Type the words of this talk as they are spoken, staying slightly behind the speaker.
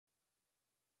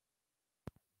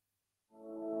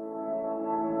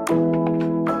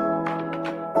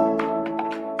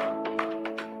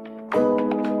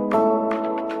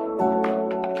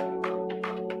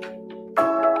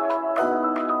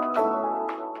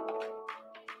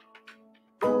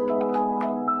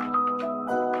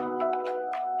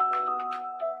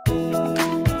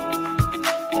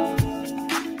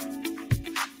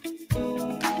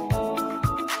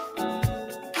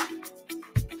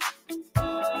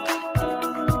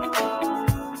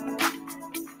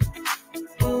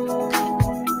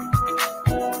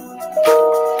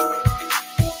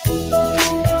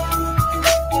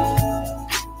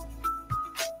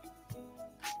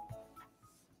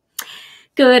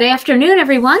Good afternoon,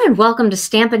 everyone, and welcome to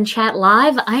Stampin' Chat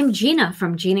Live. I'm Gina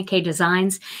from Gina K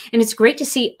Designs, and it's great to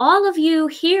see all of you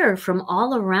here from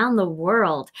all around the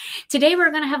world. Today,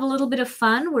 we're going to have a little bit of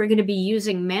fun. We're going to be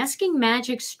using masking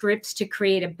magic strips to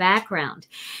create a background.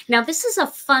 Now, this is a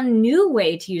fun new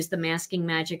way to use the masking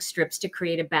magic strips to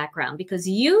create a background, because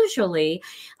usually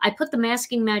I put the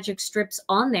masking magic strips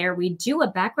on there, we do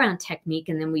a background technique,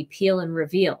 and then we peel and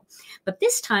reveal. But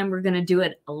this time, we're going to do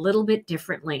it a little bit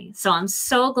differently. So I'm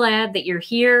so glad that you're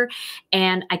here,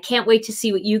 and I can't wait to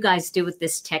see what you guys do with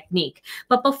this technique.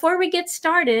 But before we get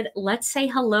started, let's say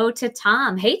hello to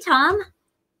Tom. Hey, Tom.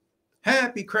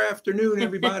 Happy craft afternoon,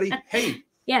 everybody. Hey.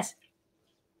 Yes.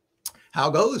 How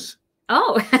goes?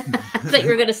 Oh, I thought you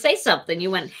were going to say something. You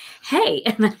went, hey,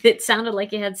 and it sounded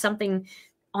like you had something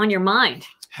on your mind.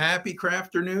 Happy craft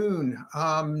afternoon.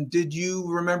 Did you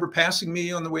remember passing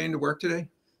me on the way into work today?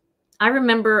 I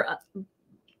remember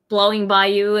blowing by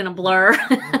you in a blur.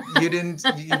 You didn't.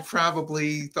 You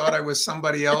probably thought I was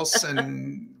somebody else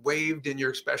and waved in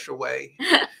your special way.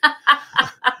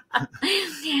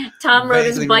 Tom rode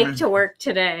his bike to work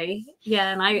today.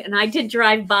 Yeah, and I did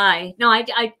drive by. No,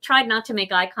 I tried not to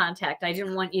make eye contact. I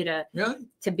didn't want you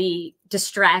to be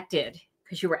distracted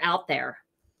because you were out there.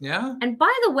 Yeah. And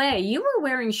by the way, you were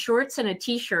wearing shorts and a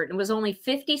t-shirt, and it was only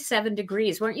 57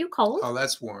 degrees. Weren't you cold? Oh,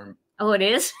 that's warm. Oh, it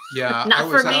is? Yeah. Not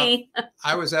for me.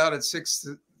 I was out at 6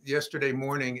 yesterday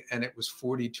morning, and it was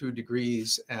 42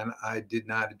 degrees, and I did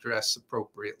not dress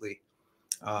appropriately.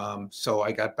 So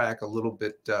I got back a little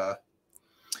bit,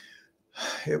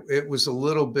 it was a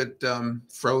little bit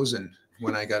frozen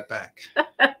when I got back.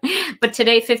 But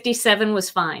today, 57 was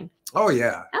fine. Oh,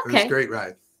 yeah. Okay. It was a great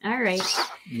ride. All right.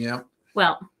 Yeah.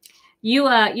 Well, you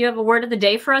have a word of the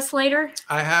day for us later?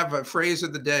 I have a phrase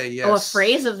of the day, yes. Oh, a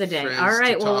phrase of the day. All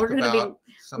right. Well, we're going to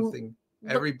be something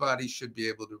everybody should be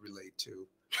able to relate to,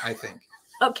 I think.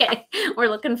 Okay. We're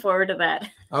looking forward to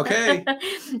that. Okay.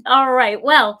 All right.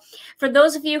 Well, for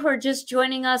those of you who are just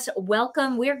joining us,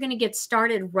 welcome. We're going to get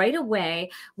started right away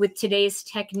with today's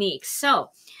technique. So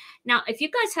now, if you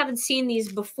guys haven't seen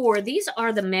these before, these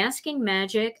are the Masking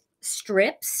Magic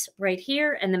strips right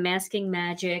here and the Masking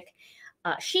Magic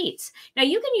sheets. Now,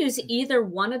 you can use either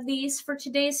one of these for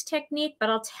today's technique, but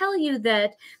I'll tell you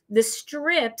that the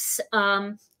strips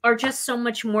are just so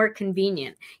much more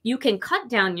convenient. You can cut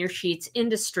down your sheets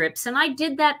into strips, and I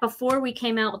did that before we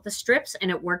came out with the strips, and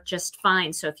it worked just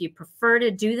fine. So if you prefer to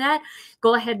do that,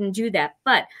 go ahead and do that.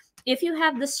 But if you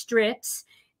have the strips,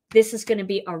 this is going to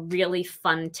be a really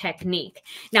fun technique.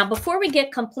 Now, before we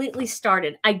get completely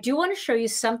started, I do want to show you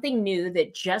something new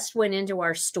that just went into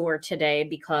our store today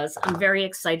because I'm very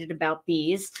excited about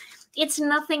these. It's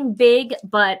nothing big,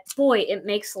 but boy, it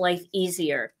makes life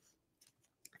easier.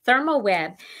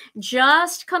 ThermoWeb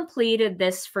just completed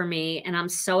this for me, and I'm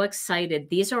so excited.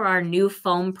 These are our new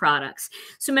foam products.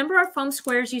 So remember our foam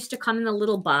squares used to come in the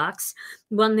little box?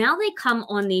 Well, now they come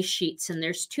on these sheets, and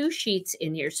there's 2 sheets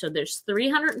in here. So there's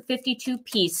 352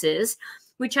 pieces,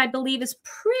 which I believe is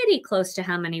pretty close to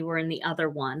how many were in the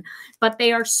other one. But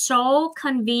they are so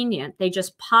convenient. They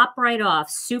just pop right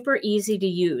off, super easy to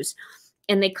use.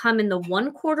 And they come in the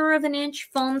 1/4 of an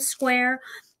inch foam square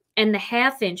and the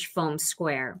 1/2 inch foam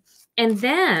square. And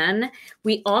then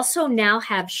we also now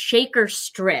have shaker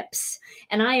strips.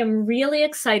 And I am really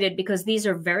excited because these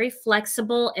are very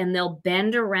flexible and they'll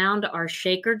bend around our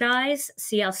shaker dies.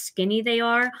 See how skinny they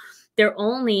are? They're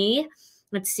only,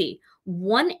 let's see,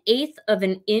 1/8 of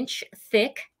an inch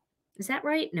thick. Is that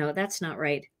right? No, that's not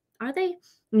right. Are they?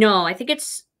 No, I think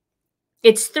it's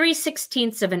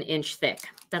 3/16 of an inch thick.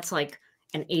 That's like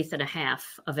 1/8 and a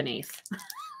half of an eighth.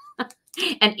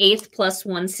 An eighth plus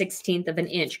 1/16 of an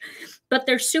inch. But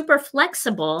they're super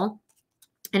flexible,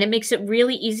 and it makes it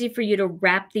really easy for you to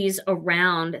wrap these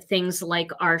around things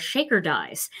like our shaker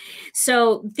dies.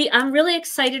 So I'm really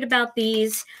excited about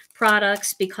these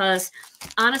products because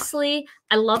honestly,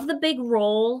 I love the big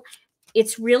roll.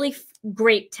 It's really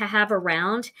great to have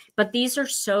around, but these are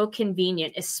so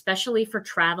convenient, especially for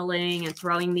traveling and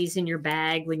throwing these in your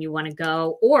bag when you want to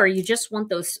go, or you just want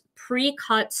those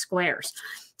pre-cut squares.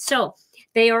 So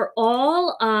they are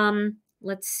all,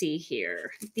 let's see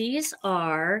here. These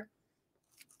are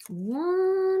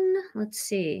I'm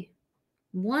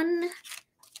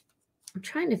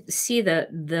trying to see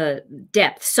the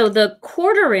depth. So the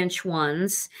 1/4 inch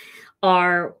ones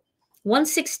are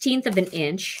 1/16 of an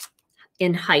inch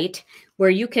in height, where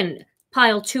you can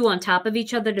pile 2 on top of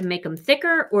each other to make them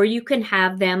thicker, or you can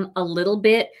have them a little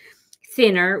bit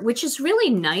thinner, which is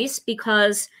really nice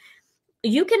because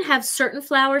you can have certain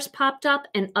flowers popped up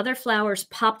and other flowers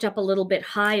popped up a little bit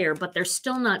higher, but they're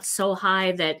still not so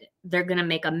high that they're going to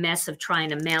make a mess of trying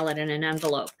to mail it in an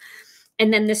envelope.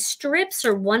 And then the strips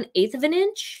are 1/8 of an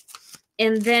inch.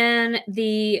 And then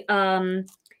the 1/4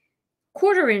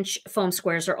 inch foam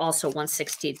squares are also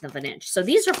 1/16 of an inch. So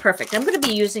these are perfect. I'm going to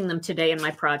be using them today in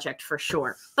my project for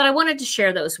sure. But I wanted to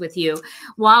share those with you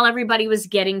while everybody was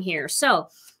getting here. So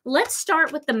let's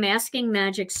start with the Masking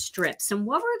Magic strips. And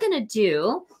what we're going to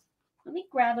do, let me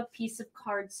grab a piece of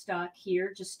cardstock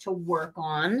here just to work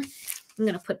on. I'm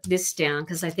going to put this down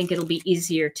because I think it'll be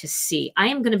easier to see. I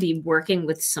am going to be working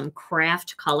with some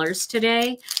craft colors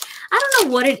today. I don't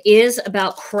know what it is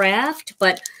about craft,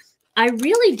 but I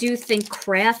really do think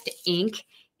craft ink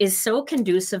is so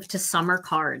conducive to summer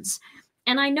cards.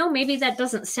 And I know maybe that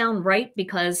doesn't sound right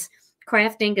because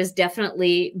craft ink is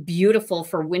definitely beautiful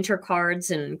for winter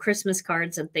cards and Christmas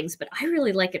cards and things, but I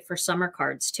really like it for summer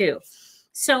cards too.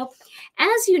 So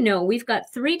as you know, we've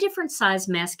got 3 different size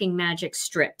Masking Magic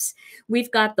strips. We've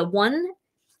got the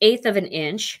 1/8 of an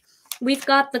inch, we've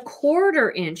got the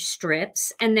 1/4 inch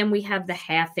strips, and then we have the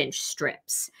 1/2 inch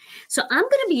strips. So I'm going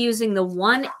to be using the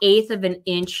 1/8 of an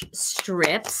inch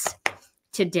strips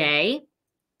today.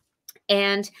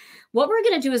 And what we're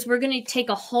going to do is we're going to take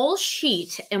a whole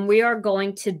sheet and we are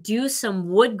going to do some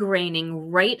wood graining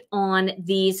right on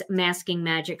these Masking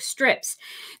Magic strips.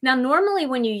 Now, normally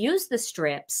when you use the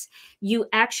strips, you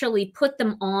actually put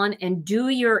them on and do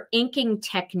your inking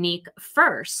technique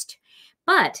first.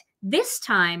 But this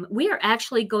time we are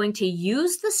actually going to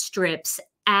use the strips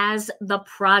as the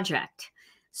project.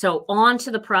 So on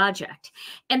to the project.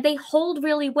 And they hold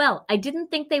really well. I didn't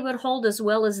think they would hold as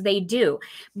well as they do,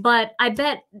 but I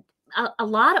bet a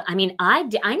lot of, I mean, I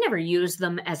never used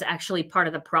them as actually part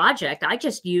of the project. I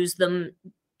just used them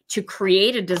to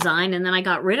create a design and then I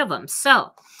got rid of them.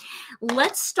 So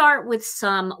let's start with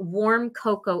some warm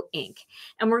cocoa ink.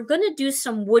 And we're going to do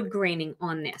some wood graining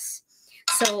on this.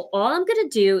 So all I'm going to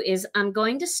do is I'm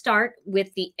going to start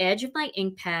with the edge of my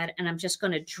ink pad and I'm just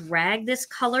going to drag this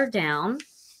color down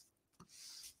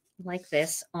like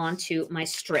this onto my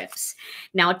strips.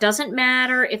 Now, it doesn't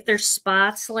matter if there's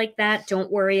spots like that.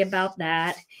 Don't worry about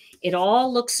that. It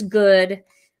all looks good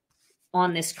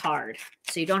on this card.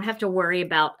 So you don't have to worry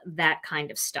about that kind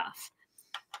of stuff.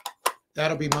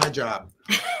 That'll be my job.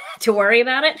 To worry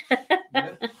about it?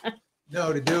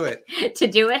 No, to do it. To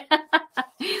do it?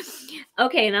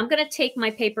 Okay, and I'm going to take my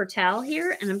paper towel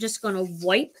here and I'm just going to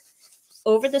wipe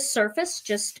over the surface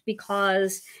just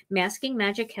because Masking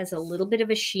Magic has a little bit of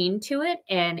a sheen to it,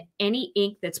 and any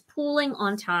ink that's pooling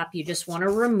on top you just want to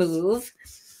remove.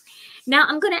 Now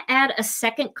I'm going to add a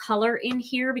second color in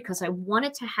here because I want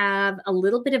it to have a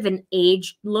little bit of an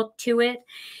aged look to it.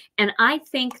 And I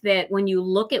think that when you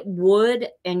look at wood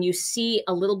and you see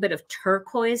a little bit of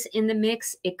turquoise in the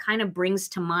mix, it kind of brings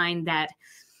to mind that,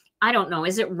 I don't know,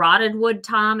 is it rotted wood,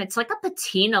 Tom? It's like a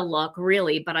patina look,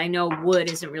 really, but I know wood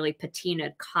isn't really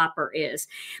patina, copper is.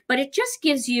 But it just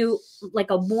gives you like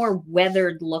a more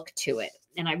weathered look to it,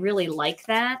 and I really like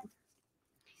that.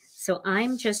 So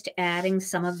I'm just adding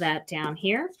some of that down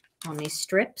here on these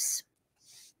strips.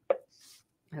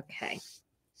 Okay.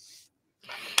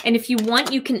 And if you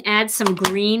want, you can add some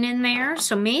green in there.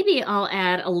 So maybe I'll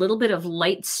add a little bit of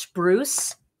light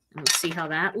spruce. And we'll see how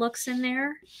that looks in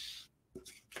there.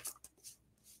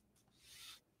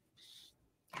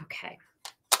 Okay.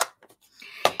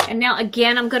 And now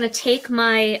again, I'm going to take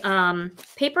my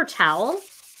paper towel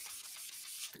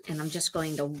and I'm just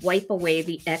going to wipe away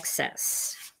the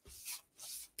excess.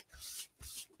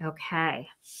 Okay.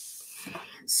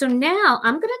 So now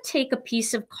I'm going to take a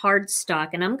piece of cardstock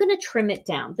and I'm going to trim it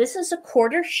down. This is a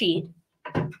 1/4 sheet.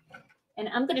 And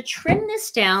I'm going to trim this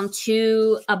down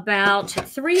to about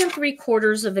 3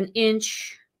 3/4 of an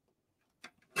inch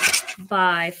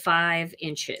by 5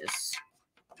 inches.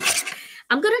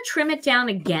 I'm going to trim it down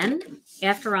again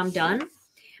after I'm done,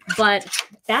 but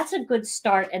that's a good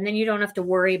start. And then you don't have to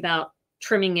worry about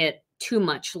trimming it too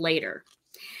much later.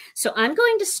 So I'm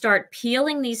going to start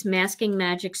peeling these Masking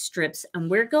Magic strips and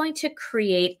we're going to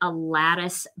create a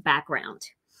lattice background.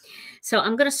 So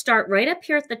I'm going to start right up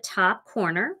here at the top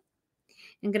corner.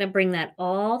 I'm going to bring that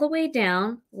all the way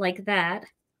down like that.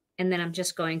 And then I'm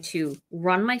just going to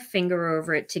run my finger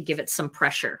over it to give it some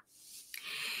pressure.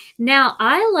 Now,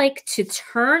 I like to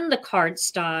turn the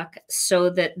cardstock so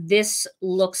that this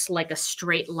looks like a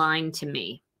straight line to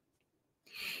me.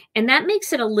 And that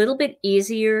makes it a little bit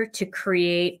easier to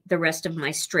create the rest of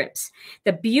my strips.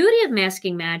 The beauty of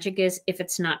Masking Magic is if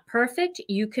it's not perfect,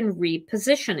 you can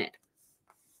reposition it.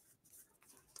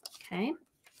 Okay.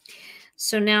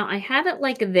 So now I have it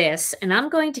like this, and I'm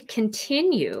going to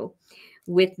continue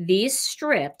with these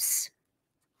strips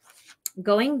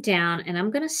going down, and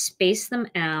I'm going to space them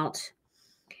out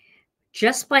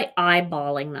just by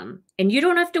eyeballing them. And you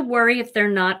don't have to worry if they're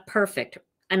not perfect.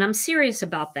 And I'm serious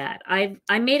about that. I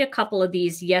made a couple of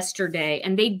these yesterday,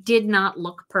 and they did not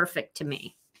look perfect to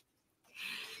me.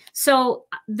 So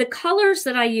the colors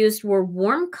that I used were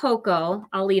warm cocoa.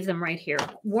 I'll leave them right here.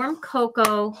 Warm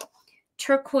cocoa,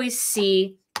 turquoise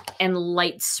sea, and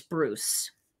light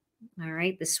spruce. All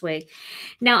right, this way.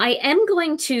 Now I am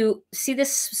going to see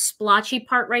this splotchy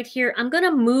part right here. I'm going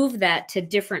to move that to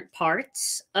different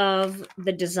parts of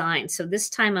the design. So this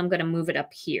time I'm going to move it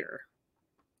up here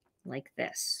like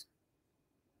this.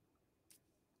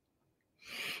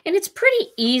 And it's pretty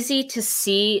easy to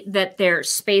see that they're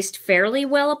spaced fairly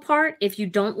well apart. If you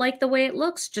don't like the way it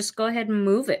looks, just go ahead and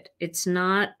move it. It's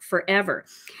not forever.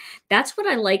 That's what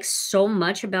I like so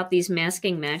much about these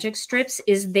Masking Magic strips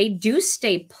is they do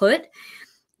stay put,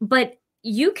 but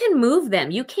you can move them.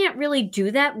 You can't really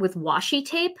do that with washi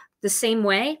tape the same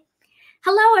way.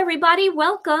 Hello, everybody.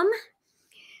 Welcome.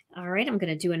 All right, I'm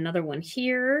going to do another one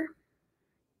here.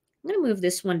 I'm going to move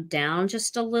this one down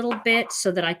just a little bit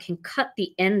so that I can cut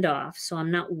the end off so I'm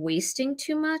not wasting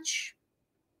too much.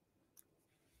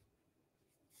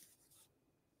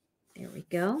 There we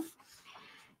go.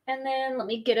 And then let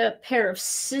me get a pair of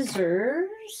scissors.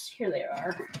 Here they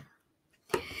are.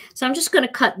 So I'm just going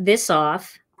to cut this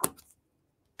off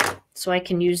so I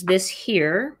can use this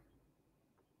here.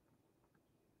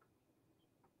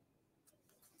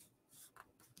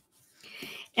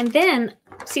 And then,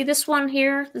 see this one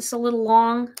here? This is a little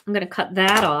long. I'm going to cut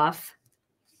that off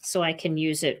so I can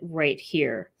use it right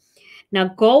here. Now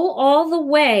go all the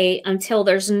way until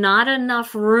there's not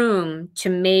enough room to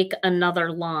make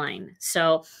another line.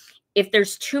 So if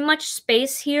there's too much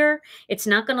space here, it's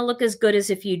not going to look as good as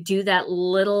if you do that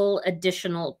little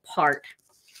additional part.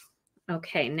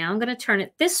 Okay, now I'm going to turn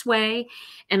it this way,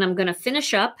 and I'm going to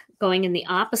finish up going in the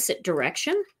opposite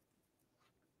direction.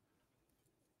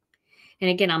 And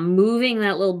again, I'm moving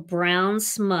that little brown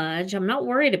smudge. I'm not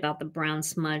worried about the brown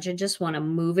smudge. I just want to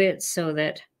move it so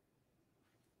that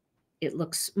it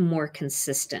looks more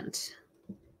consistent.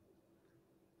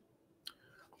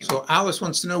 So Alice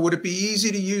wants to know, would it be easy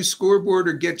to use scoreboard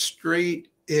or get straight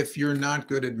if you're not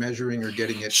good at measuring or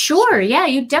getting it? Sure, straight? yeah,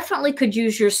 you definitely could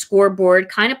use your scoreboard,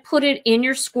 kind of put it in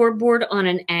your scoreboard on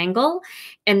an angle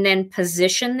and then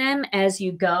position them as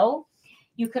you go.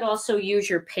 You could also use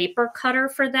your paper cutter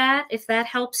for that, if that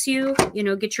helps you. You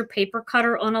know, get your paper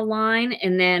cutter on a line,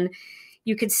 and then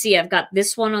you could see I've got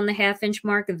this one on the 1/2 inch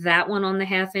mark, that one on the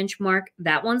 1/2 inch mark.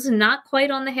 That one's not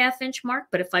quite on the 1/2 inch mark,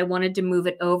 but if I wanted to move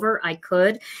it over, I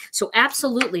could. So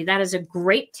absolutely, that is a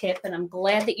great tip, and I'm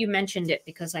glad that you mentioned it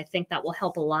because I think that will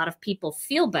help a lot of people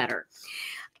feel better.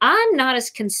 I'm not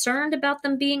as concerned about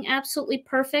them being absolutely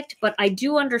perfect, but I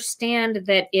do understand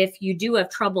that if you do have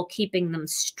trouble keeping them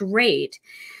straight,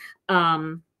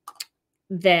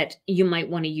 that you might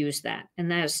want to use that, and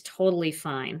that is totally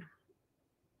fine.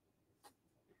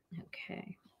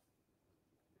 Okay,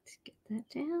 let's get that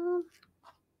down.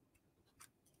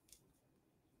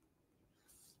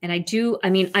 And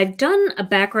I've done a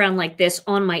background like this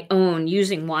on my own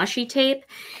using washi tape,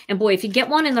 and boy, if you get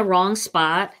one in the wrong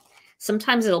spot,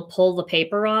 sometimes it'll pull the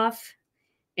paper off,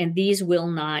 and these will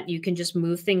not. You can just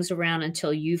move things around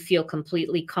until you feel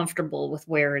completely comfortable with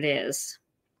where it is.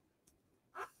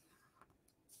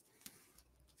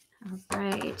 All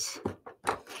right.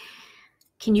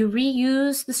 Can you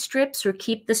reuse the strips or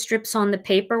keep the strips on the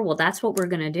paper? Well, that's what we're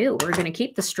going to do. We're going to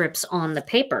keep the strips on the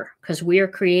paper because we are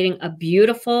creating a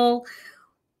beautiful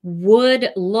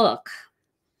wood look.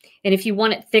 And if you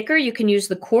want it thicker, you can use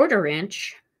the 1/4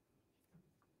 inch.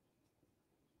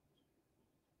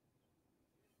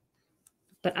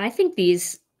 But I think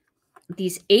these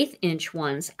 1/8 inch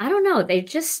ones, I don't know, they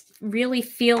just really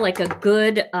feel like a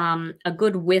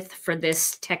good width for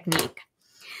this technique.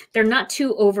 They're not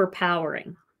too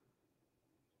overpowering.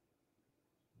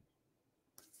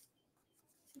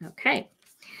 Okay,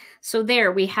 so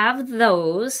there we have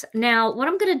those. Now, what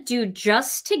I'm going to do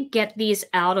just to get these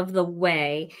out of the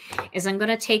way is I'm going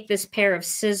to take this pair of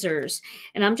scissors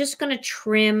and I'm just going to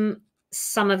trim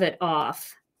some of it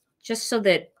off just so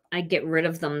that I get rid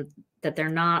of them, that they're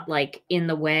not like in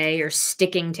the way or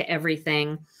sticking to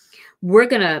everything. We're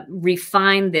going to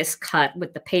refine this cut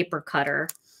with the paper cutter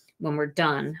when we're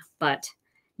done, but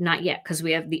not yet because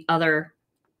we have the other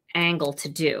angle to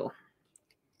do.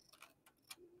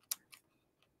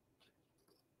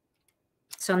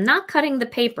 So I'm not cutting the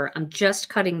paper. I'm just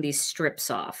cutting these strips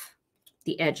off,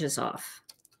 the edges off.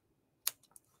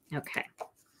 Okay.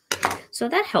 So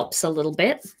that helps a little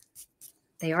bit.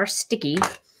 They are sticky.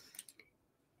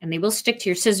 and they will stick to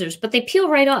your scissors, but they peel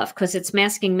right off because it's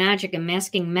masking magic, and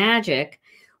masking magic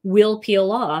will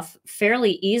peel off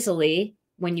fairly easily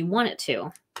when you want it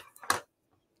to.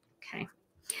 Okay.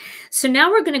 So now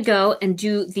we're going to go and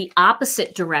do the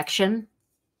opposite direction.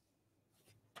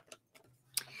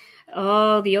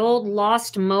 Oh, the old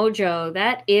lost mojo.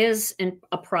 That is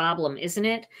a problem, isn't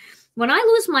it? When I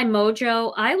lose my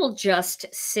mojo, I will just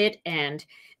sit and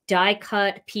die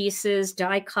cut pieces,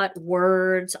 die cut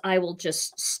words. I will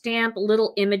just stamp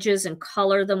little images and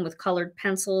color them with colored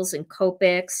pencils and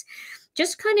Copics.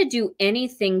 Just kind of do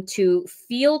anything to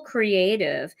feel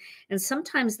creative. And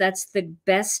sometimes that's the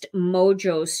best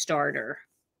mojo starter.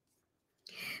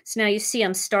 So now you see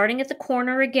I'm starting at the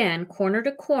corner again, corner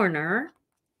to corner.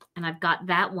 And I've got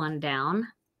that one down.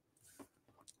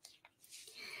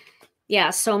 Yeah,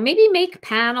 so maybe make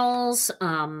panels,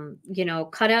 you know,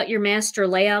 cut out your master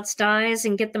layouts dies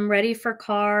and get them ready for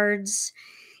cards.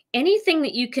 Anything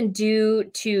that you can do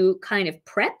to kind of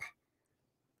prep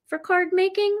for card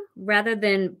making rather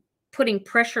than putting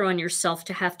pressure on yourself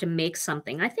to have to make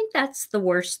something. I think that's the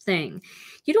worst thing.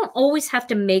 You don't always have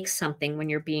to make something when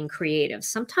you're being creative.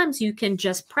 Sometimes you can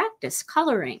just practice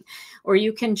coloring, or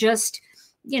you can just,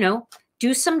 you know,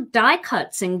 do some die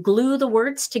cuts and glue the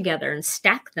words together and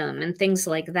stack them and things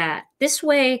like that. This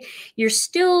way, you're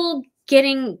still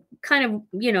getting kind of,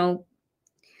 you know,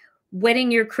 wetting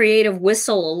your creative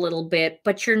whistle a little bit,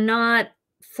 but you're not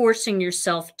forcing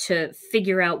yourself to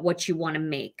figure out what you want to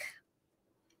make.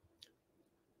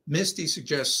 Misty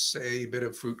suggests a bit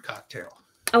of fruit cocktail.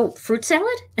 Oh, fruit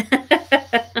salad?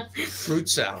 Fruit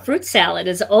salad. Fruit salad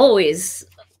is always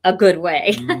a good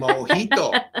way.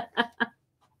 Mojito.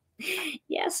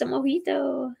 Yes, a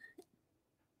mojito.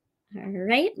 All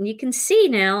right. And you can see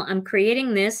now I'm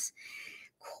creating this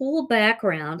cool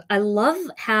background. I love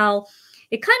how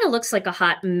it kind of looks like a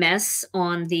hot mess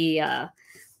on the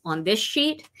on this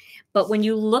sheet. But when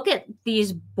you look at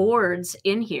these boards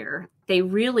in here, they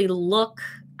really look,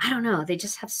 I don't know, they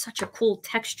just have such a cool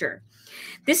texture.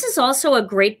 This is also a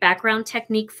great background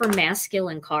technique for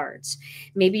masculine cards.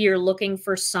 Maybe you're looking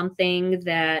for something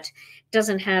that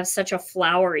doesn't have such a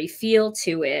flowery feel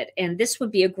to it. And this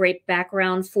would be a great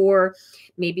background for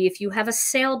maybe if you have a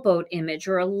sailboat image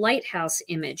or a lighthouse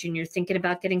image and you're thinking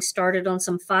about getting started on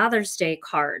some Father's Day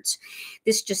cards.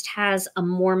 This just has a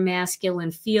more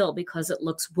masculine feel because it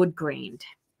looks wood grained.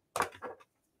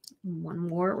 One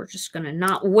more. We're just going to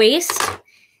not waste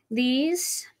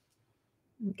these.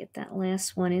 Get that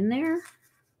last one in there.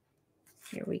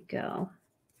 Here we go.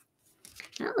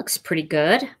 That looks pretty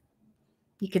good.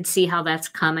 You can see how that's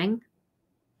coming.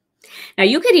 Now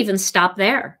you could even stop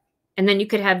there, and then you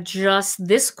could have just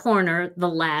this corner, the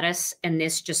lattice, and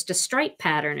this just a stripe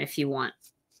pattern if you want.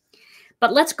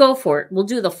 But let's go for it. We'll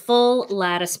do the full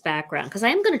lattice background because I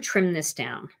am going to trim this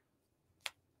down.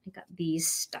 I got these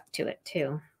stuck to it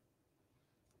too.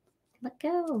 Let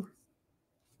go.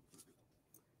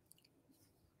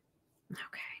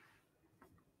 Okay.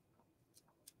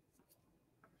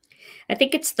 I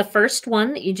think it's the first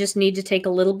one that you just need to take a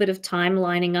little bit of time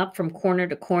lining up from corner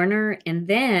to corner, and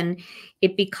then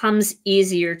it becomes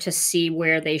easier to see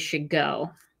where they should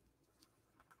go.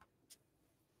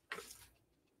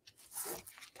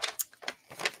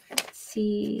 Let's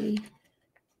see.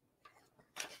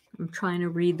 I'm trying to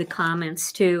read the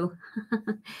comments too.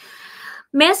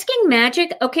 Masking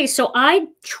magic. Okay, so I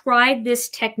tried this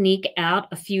technique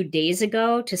out a few days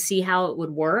ago to see how it would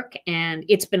work, and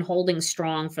it's been holding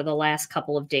strong for the last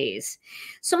couple of days.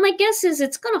 So my guess is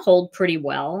it's going to hold pretty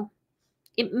well.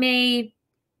 It may,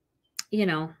 you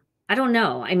know, I don't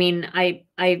know. I mean,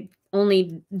 I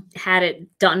only had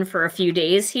it done for a few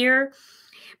days here,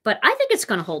 but I think it's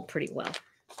going to hold pretty well.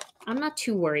 I'm not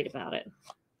too worried about it.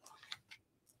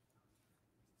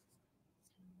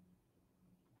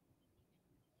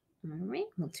 All right,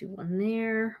 we'll do one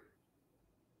there.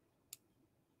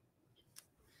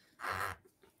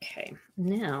 Okay,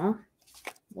 now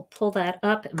we'll pull that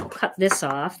up and we'll cut this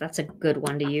off. That's a good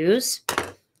one to use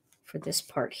for this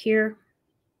part here.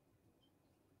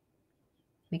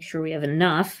 Make sure we have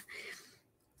enough.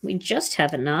 We just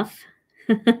have enough.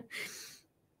 And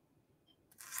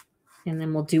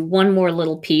then we'll do one more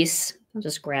little piece. I'll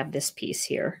just grab this piece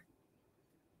here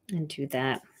and do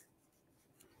that.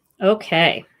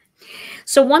 Okay.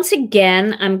 So once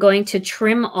again, I'm going to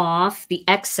trim off the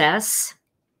excess.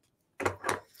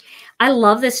 I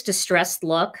love this distressed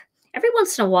look. Every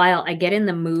once in a while, I get in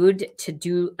the mood to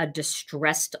do a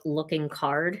distressed looking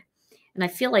card. And I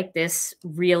feel like this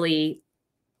really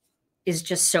is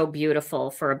just so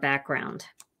beautiful for a background.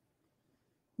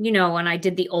 You know, when I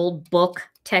did the old book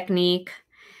technique,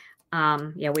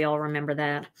 Yeah, we all remember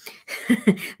that,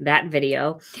 that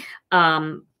video.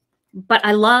 But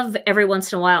I love every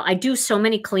once in a while, I do so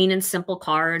many clean and simple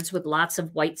cards with lots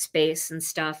of white space and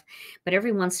stuff. But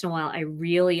every once in a while, I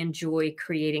really enjoy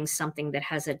creating something that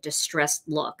has a distressed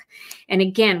look. And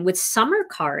again, with summer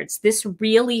cards, this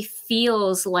really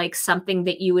feels like something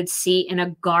that you would see in a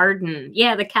garden.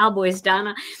 Yeah, the Cowboys,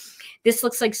 Donna. This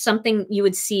looks like something you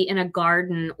would see in a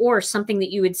garden or something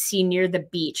that you would see near the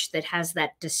beach that has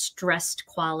that distressed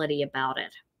quality about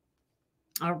it.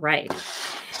 All right.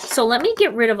 So let me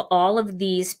get rid of all of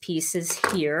these pieces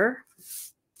here.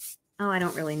 Oh, I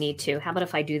don't really need to. How about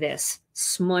if I do this?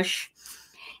 Smush.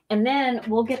 And then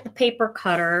we'll get the paper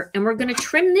cutter and we're going to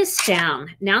trim this down.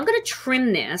 Now I'm going to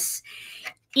trim this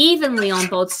evenly on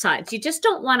both sides. You just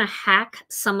don't want to hack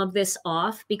some of this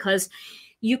off because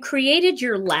you created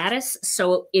your lattice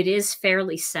so it is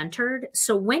fairly centered.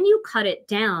 So when you cut it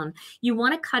down, you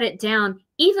want to cut it down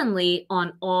evenly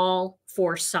on all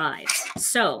 4 sides.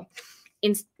 So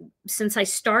since I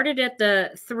started at the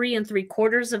 3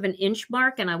 3/4 of an inch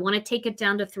mark and I want to take it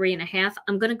down to 3 1/2,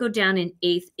 I'm going to go down in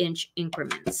 1/8 inch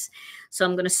increments. So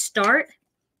I'm going to start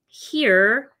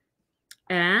here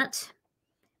at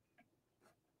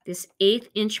this 1/8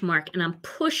 inch mark and I'm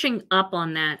pushing up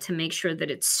on that to make sure that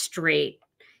it's straight,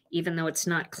 even though it's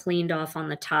not cleaned off on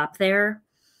the top there.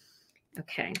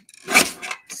 Okay,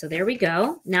 so there we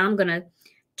go. Now I'm going to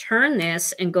turn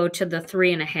this and go to the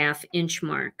 3 1/2 inch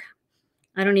mark.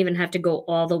 I don't even have to go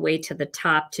all the way to the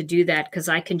top to do that because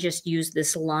I can just use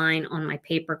this line on my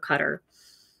paper cutter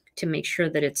to make sure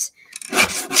that it's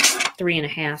 3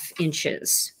 1/2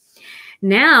 inches.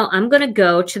 Now I'm going to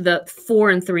go to the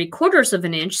 4 3/4 of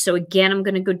an inch. So again, I'm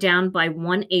going to go down by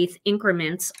 1/8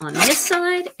 increments on this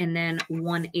side and then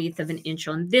 1/8 of an inch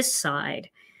on this side.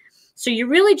 So you're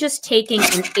really just taking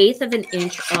 1/8 of an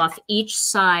inch off each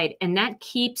side, and that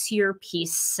keeps your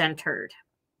piece centered.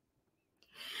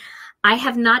 I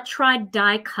have not tried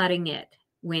die cutting it,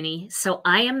 Winnie, so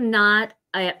I am not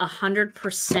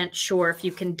 100% sure if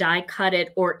you can die cut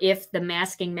it or if the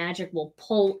masking magic will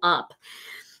pull up.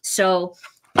 So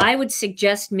I would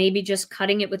suggest maybe just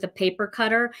cutting it with a paper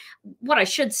cutter. What I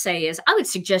should say is I would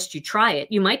suggest you try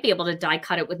it. You might be able to die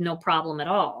cut it with no problem at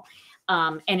all.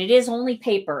 And it is only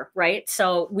paper, right?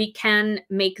 So we can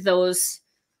make those,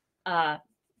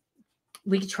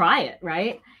 we can try it,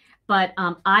 right? But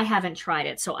I haven't tried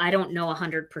it, so I don't know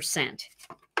 100%.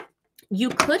 You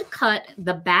could cut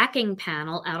the backing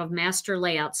panel out of master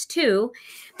layouts too,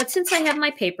 but since I have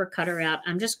my paper cutter out,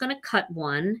 I'm just going to cut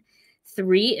one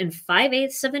 3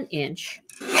 5/8 of an inch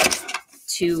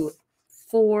to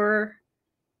 4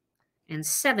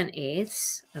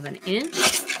 7/8 of an inch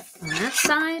on that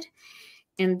side.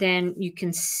 And then you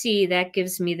can see that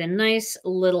gives me the nice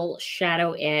little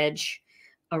shadow edge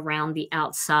around the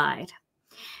outside.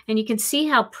 And you can see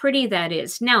how pretty that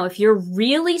is. Now, if you're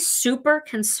really super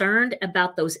concerned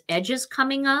about those edges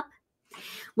coming up,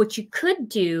 what you could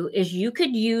do is you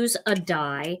could use a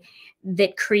die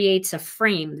that creates a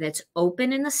frame that's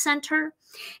open in the center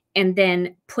and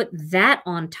then put that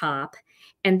on top,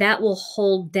 and that will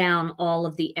hold down all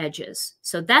of the edges.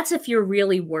 So that's if you're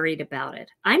really worried about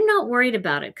it. I'm not worried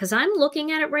about it because I'm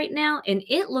looking at it right now and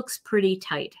it looks pretty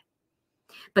tight.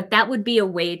 But that would be a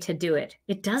way to do it.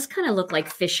 It does kind of look like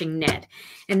fishing net.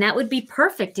 And that would be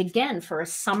perfect, again, for a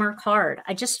summer card.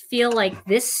 I just feel like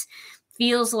this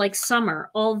feels like summer.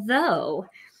 Although,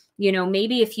 you know,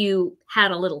 maybe if you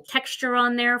had a little texture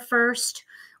on there first,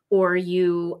 or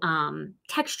you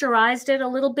texturized it a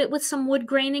little bit with some wood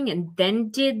graining and then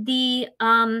did the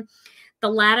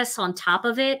lattice on top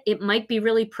of it, it might be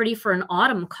really pretty for an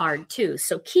autumn card too.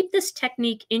 So keep this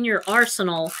technique in your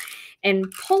arsenal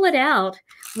and pull it out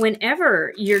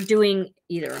whenever you're doing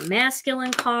either a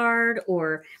masculine card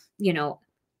or, you know,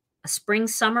 a spring,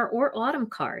 summer, or autumn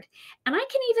card. And I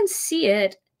can even see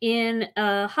it in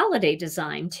a holiday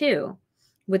design too.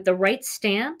 With the right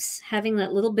stamps, having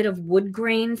that little bit of wood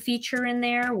grain feature in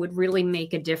there would really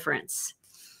make a difference.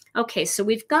 Okay, so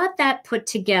we've got that put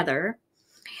together.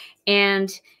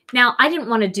 And now I didn't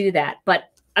want to do that, but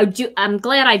I'm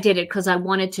glad I did it because I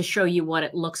wanted to show you what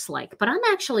it looks like. But I'm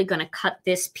actually going to cut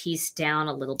this piece down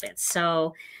a little bit.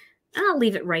 So I'll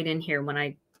leave it right in here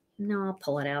I'll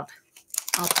pull it out.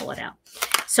 I'll pull it out.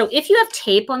 So if you have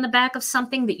tape on the back of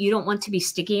something that you don't want to be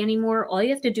sticky anymore, all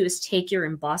you have to do is take your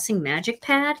embossing magic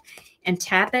pad and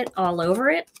tap it all over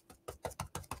it.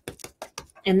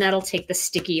 And that'll take the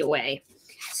sticky away.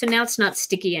 So now it's not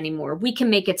sticky anymore. We can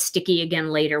make it sticky again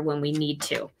later when we need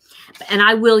to. And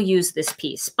I will use this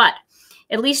piece, but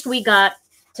at least we got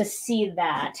to see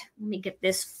that. Let me get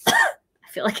this. I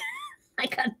feel like I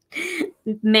got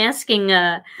masking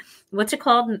what's it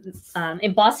called?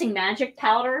 Embossing magic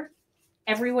powder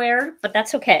everywhere, but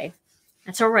that's okay.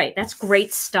 That's all right. That's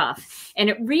great stuff. And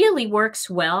it really works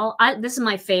well. This is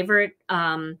my favorite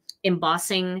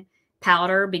embossing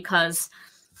powder because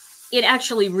it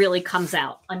actually really comes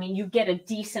out. I mean, you get a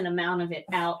decent amount of it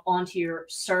out onto your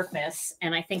surface,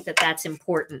 and I think that that's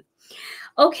important.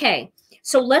 Okay,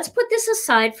 so let's put this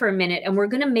aside for a minute, and we're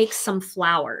going to make some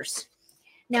flowers.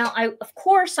 Now, of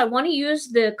course, I want to use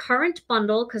the current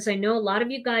bundle because I know a lot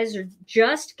of you guys are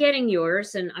just getting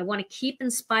yours, and I want to keep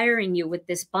inspiring you with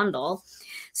this bundle.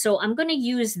 So I'm going to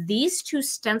use these 2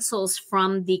 stencils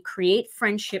from the Create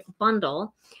Friendship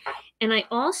bundle. And I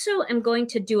also am going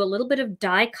to do a little bit of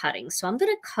die cutting. So I'm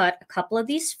going to cut a couple of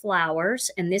these flowers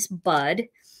and this bud,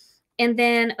 and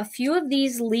then a few of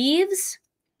these leaves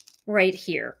right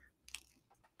here.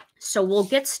 So we'll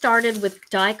get started with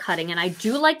die cutting. And I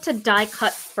do like to die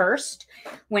cut first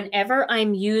whenever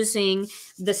I'm using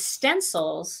the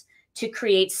stencils to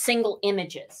create single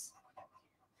images.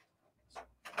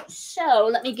 So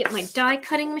let me get my die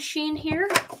cutting machine here.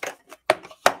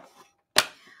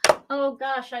 Oh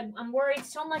gosh, I'm worried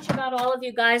so much about all of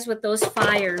you guys with those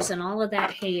fires and all of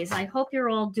that haze. I hope you're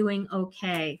all doing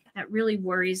okay. That really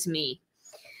worries me.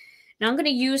 Now I'm going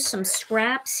to use some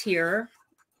scraps here.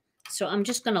 So I'm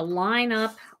just going to line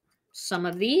up some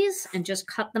of these and just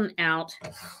cut them out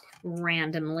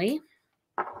randomly.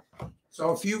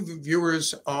 So a few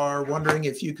viewers are wondering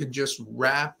if you could just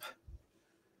wrap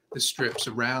the strips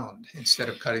around instead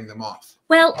of cutting them off.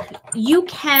 Well, you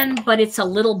can, but it's a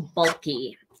little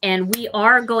bulky. And we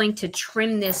are going to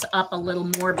trim this up a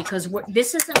little more because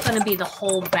this isn't going to be the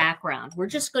whole background. We're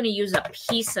just going to use a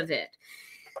piece of it.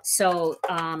 So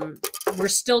we're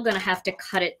still going to have to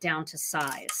cut it down to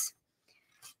size.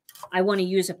 I want to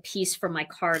use a piece for my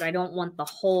card. I don't want the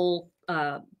whole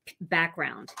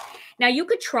background. Now, you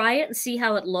could try it and see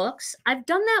how it looks. I've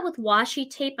done that with washi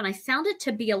tape, and I found it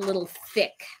to be a little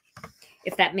thick,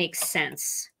 if that makes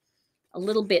sense. A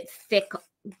little bit thick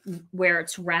where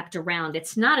it's wrapped around.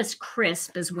 It's not as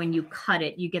crisp as when you cut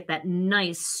it. You get that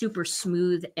nice, super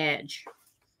smooth edge.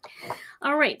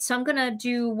 All right, so I'm going to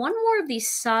do one more of these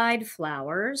side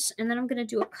flowers, and then I'm going to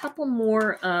do a couple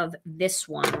more of this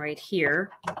one right here.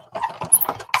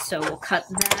 So we'll cut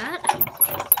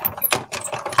that.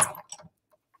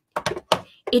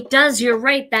 It does, you're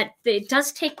right, that it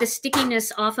does take the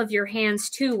stickiness off of your hands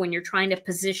too when you're trying to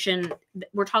position.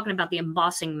 We're talking about the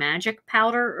embossing magic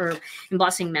powder or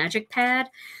embossing magic pad.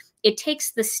 It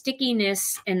takes the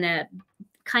stickiness and the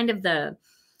kind of the,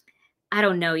 I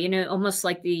don't know, you know, almost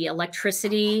like the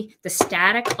electricity, the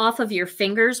static off of your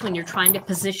fingers when you're trying to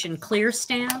position clear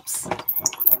stamps.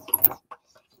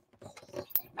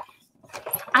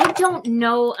 I don't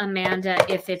know, Amanda,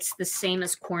 if it's the same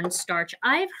as cornstarch.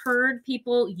 I've heard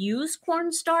people use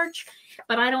cornstarch,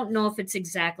 but I don't know if it's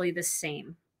exactly the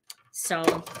same.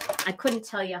 So I couldn't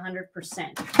tell you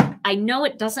 100%. I know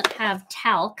it doesn't have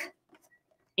talc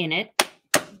in it,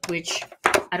 which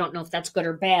I don't know if that's good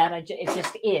or bad. It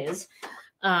just is.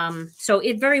 So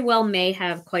it very well may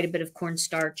have quite a bit of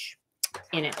cornstarch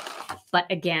in it. But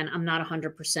again, I'm not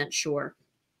 100% sure.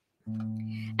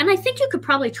 And I think you could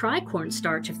probably try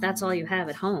cornstarch if that's all you have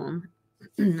at home.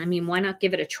 I mean, why not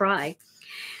give it a try?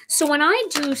 So when I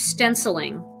do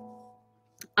stenciling,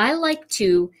 I like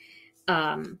to,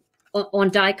 on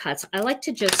die cuts, I like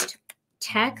to just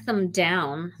tack them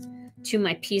down to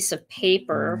my piece of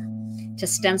paper to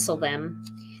stencil them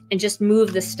and just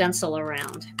move the stencil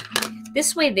around.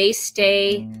 This way they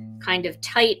stay kind of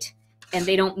tight and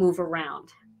they don't move around.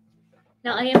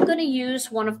 Now I am going to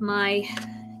use one of my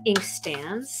ink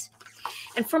stands.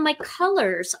 And for my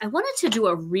colors, I wanted to do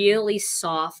a really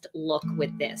soft look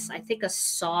with this. I think a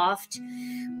soft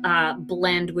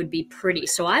blend would be pretty.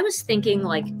 So I was thinking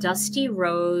like Dusty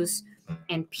Rose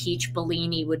and Peach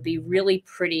Bellini would be really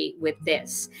pretty with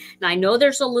this. Now I know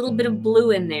there's a little bit of blue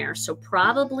in there, so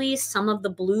probably some of the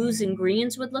blues and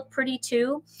greens would look pretty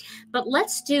too. But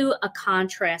let's do a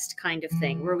contrast kind of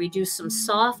thing where we do some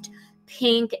soft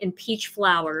pink and peach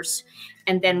flowers,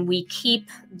 and then we keep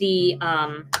the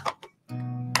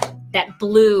that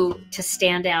blue to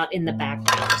stand out in the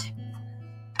background.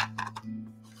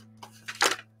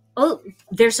 Oh,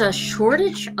 there's a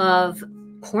shortage of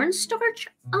cornstarch,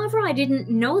 Avra? I didn't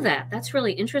know that. That's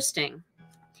really interesting.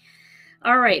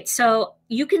 All right, so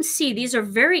you can see these are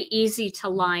very easy to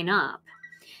line up.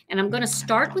 And I'm going to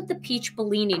start with the Peach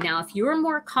Bellini. Now, if you're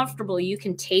more comfortable, you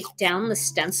can tape down the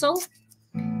stencil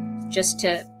just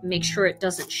to make sure it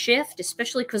doesn't shift,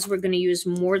 especially because we're going to use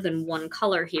more than one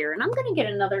color here. And I'm going to get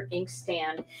another ink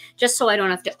stand just so I don't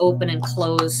have to open and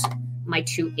close my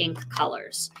two ink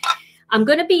colors. I'm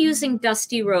going to be using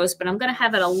Dusty Rose, but I'm going to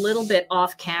have it a little bit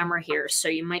off camera here, so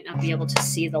you might not be able to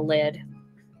see the lid.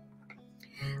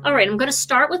 All right, I'm going to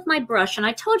start with my brush. And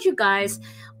I told you guys,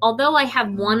 although I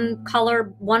have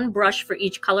one brush for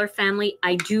each color family,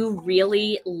 I do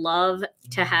really love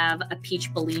to have a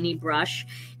peach Bellini brush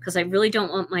because I really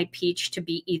don't want my peach to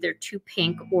be either too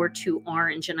pink or too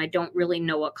orange. And I don't really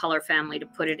know what color family to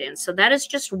put it in. So that is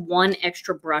just one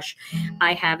extra brush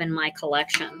I have in my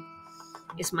collection,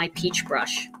 is my peach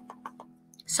brush.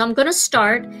 So I'm going to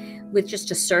start with just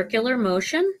a circular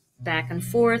motion back and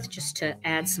forth just to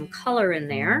add some color in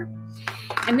there.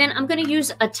 And then I'm going to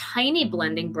use a tiny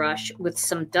blending brush with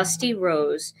some Dusty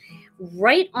Rose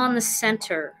right on the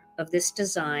center of this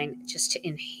design just to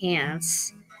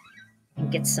enhance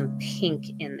and get some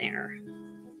pink in there.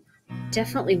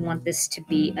 Definitely want this to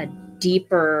be a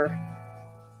deeper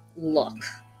look.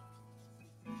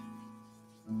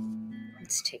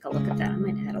 Let's take a look at that. I'm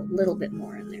going to add a little bit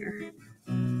more in there.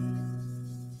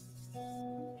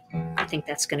 I think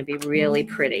that's going to be really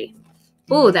pretty.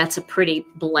 Oh, that's a pretty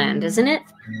blend, isn't it?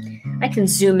 I can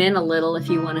zoom in a little if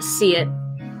you want to see it.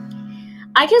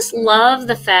 I just love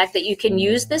the fact that you can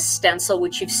use this stencil,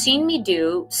 which you've seen me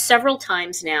do several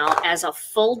times now, as a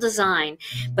full design,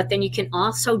 but then you can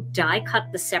also die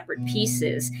cut the separate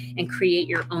pieces and create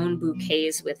your own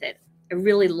bouquets with it. I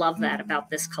really love that about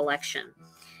this collection.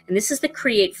 And this is the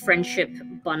Create Friendship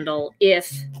bundle.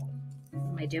 If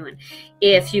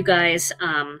you guys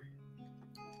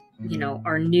you know,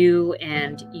 are new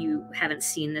and you haven't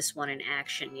seen this one in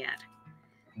action yet.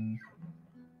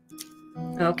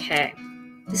 Okay,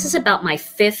 this is about my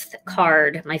 5th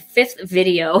card, my 5th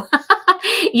video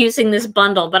using this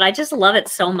bundle, but I just love it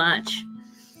so much.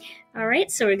 All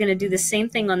right, so we're going to do the same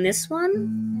thing on this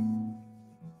one.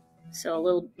 So a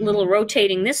little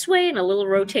rotating this way and a little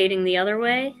rotating the other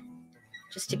way,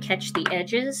 just to catch the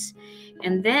edges.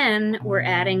 And then we're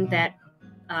adding that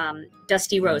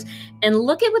Dusty Rose. And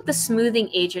look at with the smoothing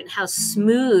agent, how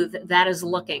smooth that is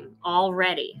looking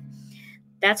already.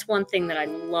 That's one thing that I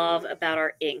love about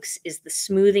our inks, is the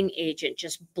smoothing agent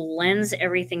just blends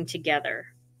everything together.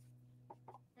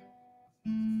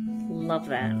 Love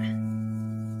that.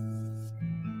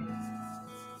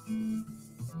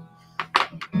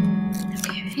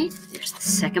 Okay, there's the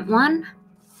second one.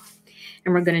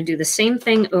 And we're going to do the same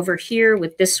thing over here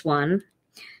with this one.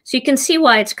 So you can see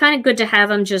why it's kind of good to have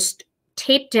them just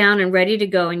taped down and ready to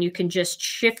go, and you can just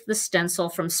shift the stencil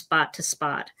from spot to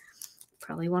spot.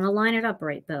 Probably want to line it up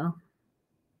right, though.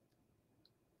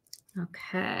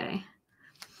 Okay.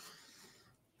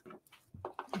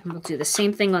 And we'll do the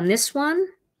same thing on this one.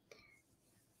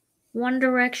 One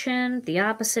direction, the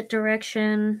opposite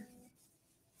direction,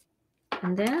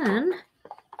 and then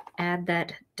add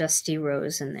that Dusty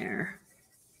Rose in there.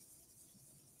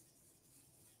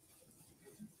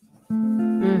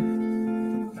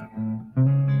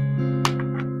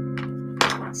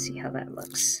 Let's see how that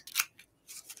looks.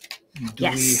 Do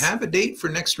we have a date for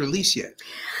next release yet?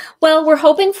 Well, we're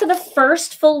hoping for the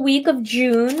first full week of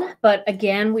June, but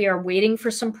again, we are waiting for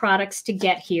some products to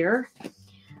get here.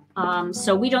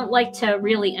 So we don't like to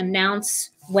really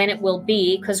announce when it will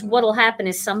be, because what will happen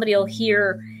is somebody will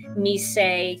hear me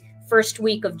say first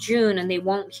week of June and they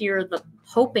won't hear the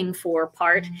hoping for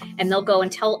part, and they'll go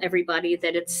and tell everybody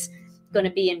that it's going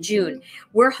to be in June.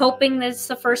 We're hoping that it's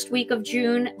the first week of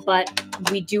June, but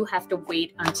we do have to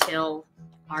wait until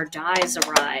our dies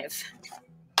arrive.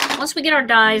 Once we get our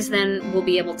dies, then we'll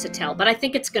be able to tell, but I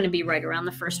think it's going to be right around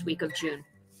the first week of June.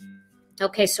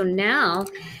 Okay, so now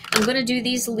I'm going to do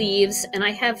these leaves, and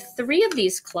I have 3 of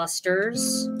these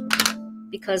clusters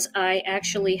because I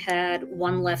actually had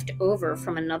one left over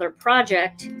from another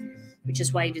project, which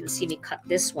is why you didn't see me cut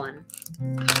this one.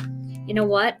 You know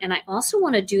what? And I also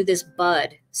want to do this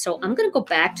bud. So I'm going to go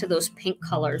back to those pink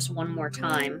colors one more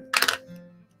time.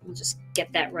 We'll just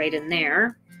get that right in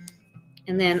there.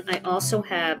 And then I also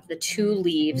have the 2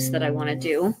 leaves that I want to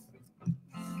do.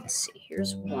 Let's see,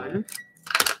 here's one.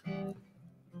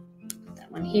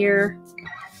 That one here.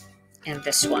 And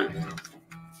this one.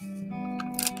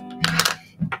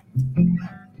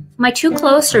 Am I too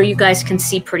close, or you guys can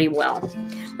see pretty well?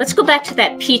 Let's go back to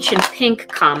that peach and pink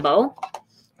combo,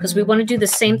 because we want to do the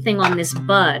same thing on this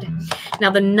bud. Now,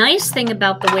 the nice thing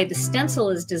about the way the stencil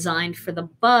is designed for the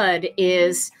bud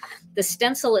is the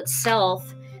stencil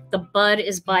itself, the bud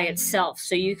is by itself.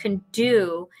 So you can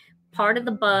do part of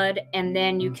the bud and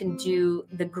then you can do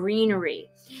the greenery.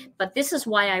 But this is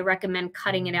why I recommend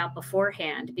cutting it out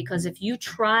beforehand, because if you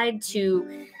tried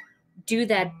to do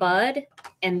that bud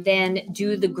and then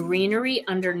do the greenery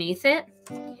underneath it,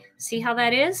 See how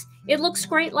that is? It looks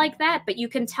great like that, but you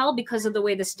can tell because of the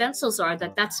way the stencils are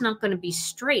that that's not going to be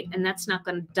straight and that's not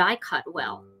going to die cut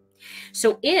well.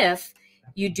 So if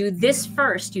you do this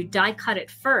first, you die cut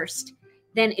it first,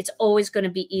 then it's always going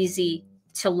to be easy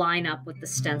to line up with the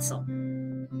stencil.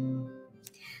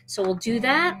 So we'll do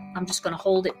that. I'm just going to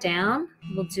hold it down.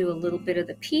 We'll do a little bit of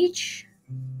the peach.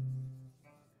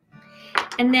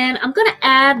 And then I'm going to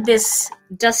add this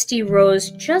dusty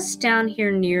rose just down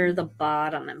here near the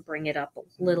bottom and bring it up a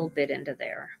little bit into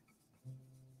there.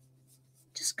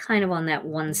 Just kind of on that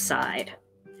one side.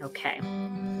 Okay.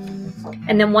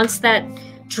 And then once that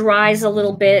dries a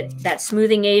little bit, that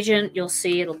smoothing agent, you'll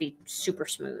see it'll be super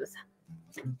smooth.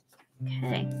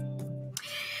 Okay.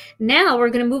 Now we're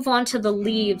going to move on to the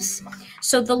leaves.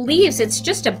 So the leaves, it's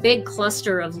just a big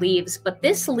cluster of leaves, but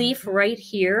this leaf right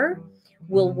here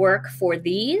will work for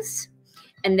these.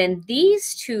 And then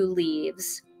these two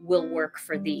leaves will work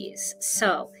for these.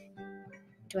 So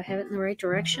do I have it in the right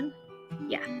direction?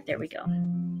 Yeah, there we go.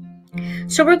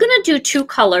 So we're going to do two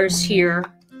colors here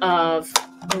of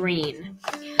green.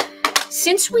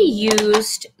 Since we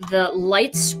used the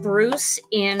light spruce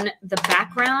in the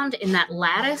background in that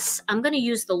lattice, I'm going to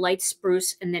use the light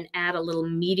spruce and then add a little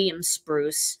medium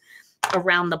spruce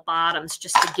around the bottoms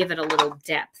just to give it a little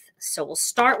depth. So we'll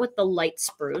start with the light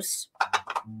spruce.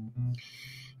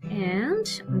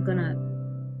 And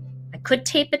I could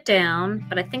tape it down,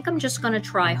 but I think I'm just going to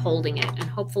try holding it and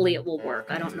hopefully it will work.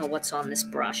 I don't know what's on this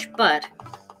brush, but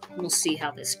we'll see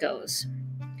how this goes.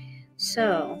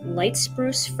 So light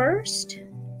spruce first.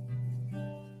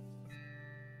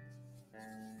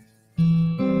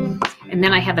 And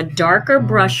then I have a darker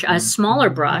brush, a smaller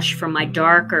brush from my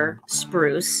darker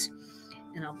spruce.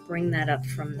 And I'll bring that up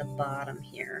from the bottom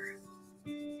here.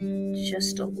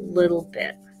 Just a little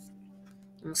bit.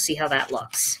 We'll see how that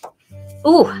looks.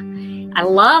 Ooh, I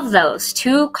love those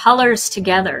two colors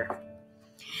together.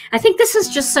 I think this is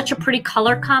just such a pretty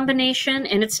color combination,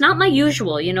 and it's not my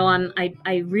usual. You know,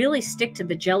 I really stick to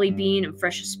the jelly bean and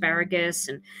fresh asparagus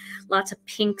and lots of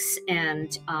pinks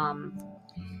and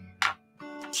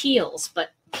teals,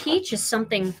 but peach is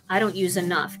something I don't use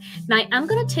enough. Now I'm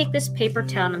going to take this paper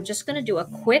towel. I'm just going to do a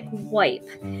quick wipe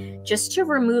just to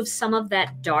remove some of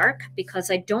that dark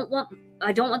because I don't want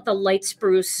the light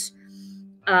spruce.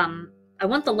 I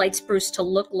want the light spruce to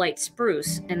look light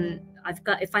spruce, and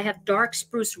if I have dark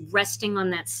spruce resting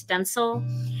on that stencil,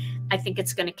 I think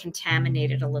it's going to contaminate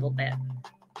it a little bit.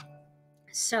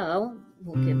 So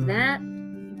we'll give that.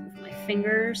 Move my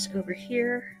fingers over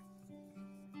here.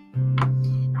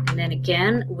 And then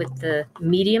again with the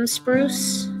medium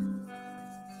spruce.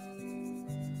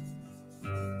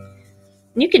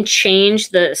 You can change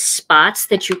the spots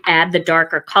that you add the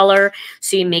darker color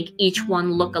so you make each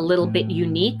one look a little bit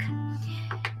unique.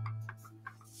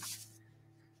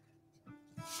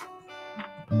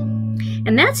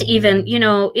 And that's even, you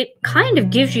know, it kind of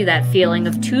gives you that feeling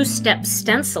of two-step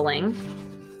stenciling.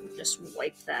 Just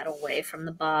wipe that away from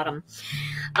the bottom.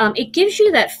 It gives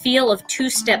you that feel of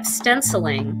two-step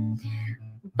stenciling,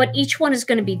 but each one is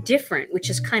going to be different, which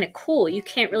is kind of cool. You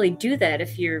can't really do that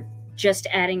if you're just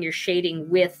adding your shading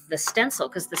with the stencil,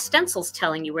 because the stencil's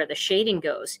telling you where the shading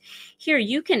goes. Here,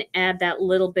 you can add that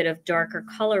little bit of darker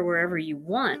color wherever you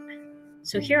want.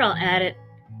 So here, I'll add it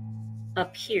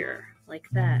up here, like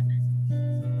that.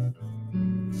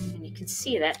 And you can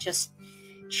see that just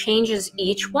changes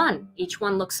each one. Each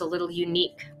one looks a little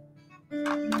unique.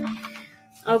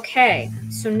 Okay,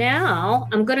 so now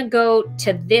I'm going to go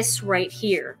to this right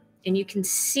here. And you can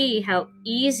see how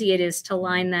easy it is to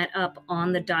line that up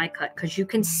on the die cut because you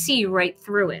can see right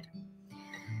through it.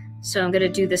 So I'm going to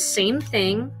do the same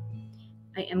thing.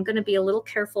 I am going to be a little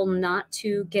careful not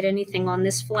to get anything on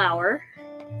this flower.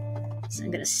 So I'm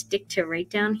going to stick to right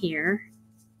down here.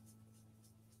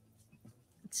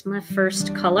 It's my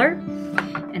first color.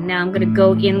 And now I'm going to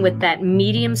go in with that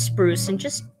medium spruce and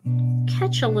just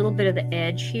catch a little bit of the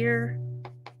edge here.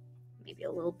 Maybe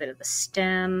a little bit of the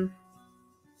stem.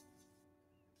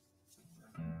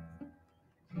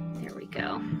 There we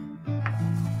go.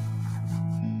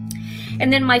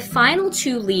 And then my final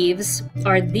two leaves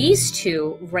are these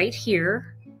two right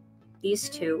here. These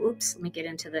two. Oops, let me get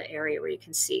into the area where you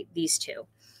can see these two.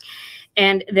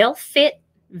 And they'll fit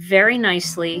very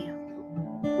nicely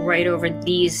right over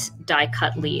these die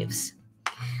cut leaves.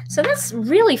 So that's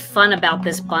really fun about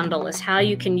this bundle is how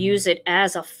you can use it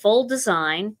as a full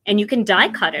design, and you can die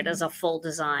cut it as a full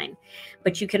design,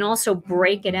 but you can also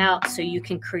break it out so you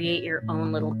can create your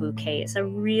own little bouquets. I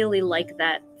really like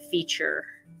that feature.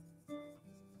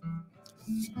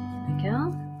 There we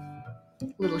go.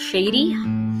 A little shady.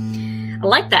 I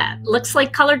like that. Looks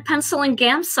like colored pencil and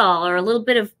Gamsol, or a little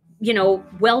bit of you know,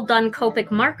 well done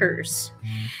Copic markers.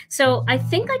 So I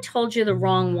think I told you the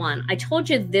wrong one. I told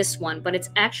you this one, but it's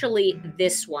actually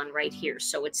this one right here.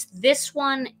 So it's this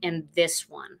one and this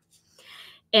one.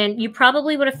 And you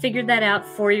probably would have figured that out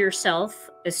for yourself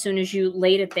as soon as you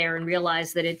laid it there and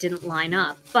realized that it didn't line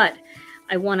up. But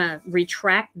I want to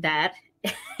retract that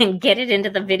and get it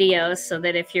into the video so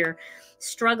that if you're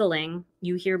struggling,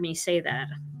 you hear me say that.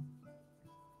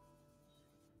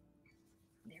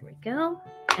 There we go.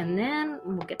 And then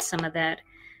we'll get some of that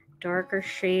darker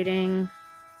shading.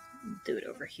 Do it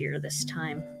over here this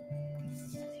time.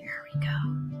 There we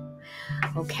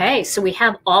go. Okay, so we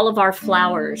have all of our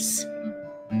flowers.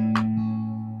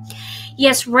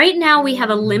 Yes, right now we have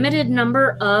a limited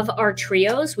number of our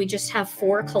trios. We just have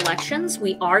 4 collections.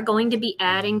 We are going to be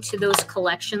adding to those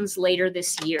collections later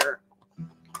this year.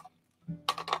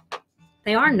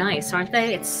 They are nice, aren't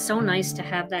they? It's so nice to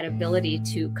have that ability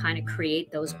to kind of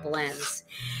create those blends.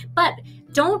 But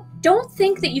don't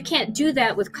think that you can't do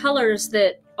that with colors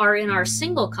that are in our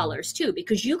single colors too,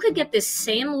 because you could get this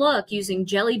same look using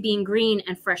jelly bean green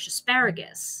and fresh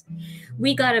asparagus.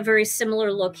 We got a very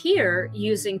similar look here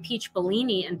using peach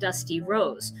Bellini and dusty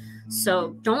rose.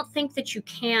 So don't think that you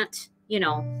can't, you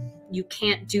know, you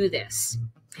can't do this.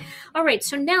 All right,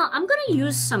 so now I'm going to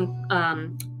use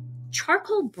some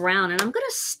charcoal brown, and I'm going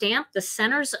to stamp the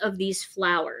centers of these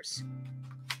flowers.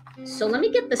 So let me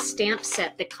get the stamp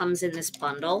set that comes in this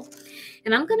bundle,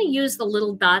 and I'm going to use the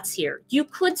little dots here. You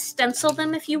could stencil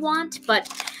them if you want, but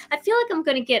I feel like I'm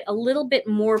going to get a little bit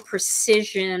more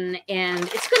precision, and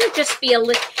it's going to just be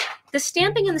the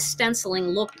stamping and the stenciling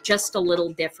look just a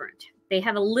little different. They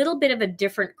have a little bit of a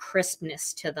different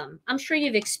crispness to them. I'm sure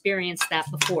you've experienced that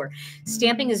before.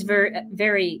 Stamping is very,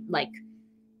 very like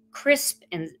crisp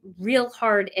and real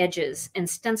hard edges, and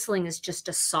stenciling is just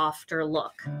a softer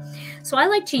look. So I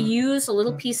like to use a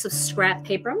little piece of scrap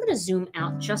paper. I'm going to zoom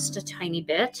out just a tiny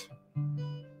bit.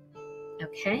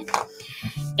 Okay.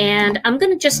 And I'm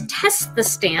going to just test the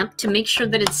stamp to make sure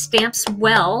that it stamps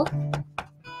well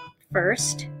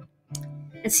first.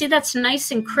 And see, that's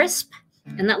nice and crisp,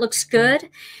 and that looks good.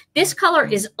 This color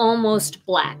is almost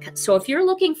black. So if you're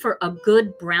looking for a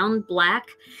good brown black,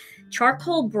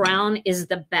 charcoal brown is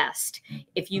the best.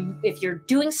 If you're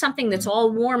doing something that's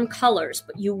all warm colors,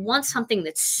 but you want something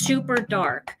that's super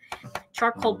dark,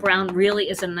 charcoal brown really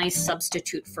is a nice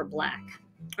substitute for black.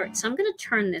 All right, so I'm going to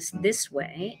turn this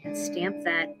way and stamp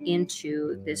that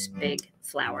into this big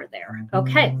flower there.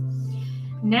 Okay,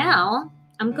 now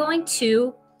I'm going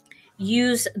to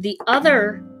use the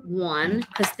other one,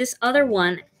 because this other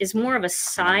one is more of a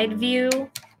side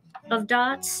view of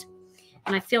dots.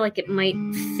 And I feel like it might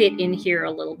fit in here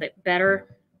a little bit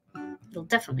better. It'll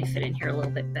definitely fit in here a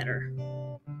little bit better.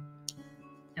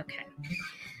 Okay,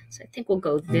 so I think we'll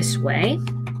go this way.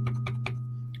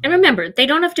 And remember, they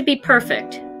don't have to be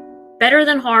perfect. Better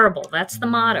than horrible. That's the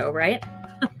motto, right?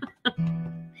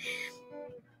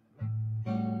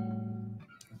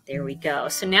 There we go.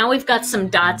 So now we've got some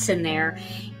dots in there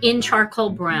in charcoal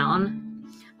brown.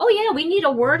 Oh yeah, we need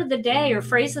a word of the day or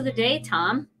phrase of the day,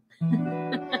 Tom.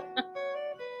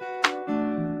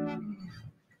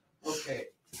 Okay.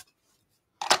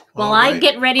 While I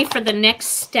get ready for the next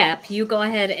step, you go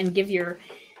ahead and give your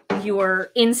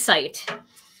insight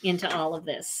into all of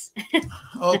this.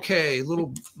 Okay, a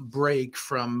little break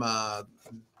from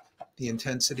the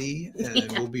intensity, and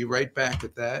we'll be right back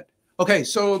with that. Okay,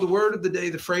 so the word of the day,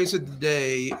 the phrase of the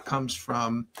day comes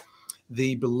from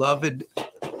the beloved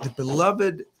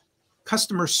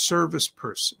customer service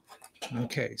person.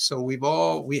 Okay, so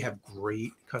we have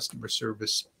great customer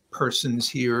service persons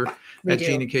here at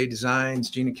Gina K Designs,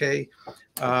 Gina K.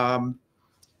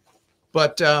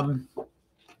 But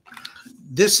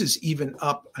this is even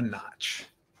up a notch.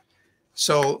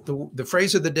 So the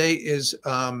phrase of the day is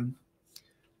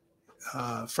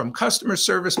from customer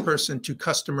service person to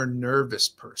customer nervous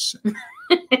person.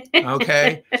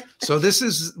 Okay, so this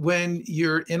is when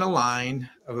you're in a line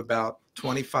of about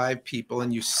 25 people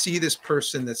and you see this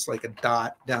person that's like a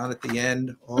dot down at the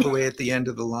end, all the way at the end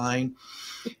of the line.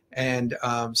 And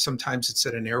sometimes it's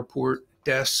at an airport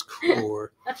desk,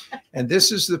 and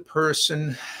this is the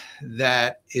person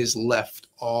that is left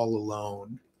all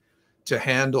alone to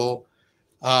handle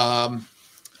a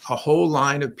whole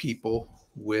line of people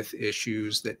with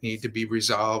issues that need to be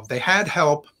resolved. They had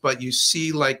help, but you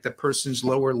see like the person's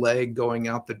lower leg going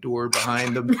out the door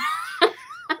behind them,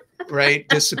 right?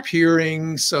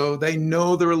 Disappearing. So they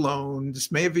know they're alone.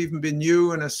 This may have even been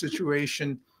you in a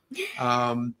situation.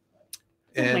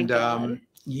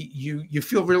 You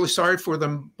feel really sorry for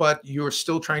them, but you're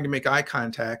still trying to make eye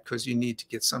contact because you need to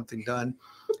get something done.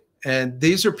 And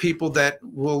these are people that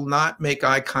will not make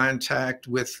eye contact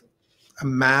with a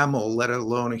mammal, let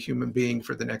alone a human being,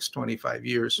 for the next 25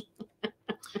 years.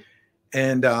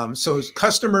 And so as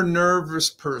customer nervous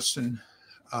person,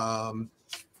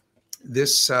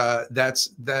 that's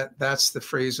the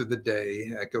phrase of the day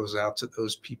that goes out to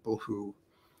those people who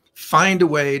find a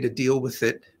way to deal with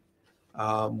it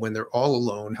when they're all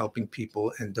alone helping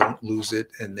people and don't lose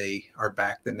it, and they are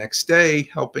back the next day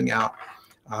helping out.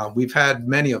 We've had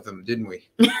many of them, didn't we?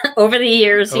 Over the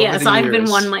years, Over yes. the I've been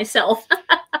years. one myself.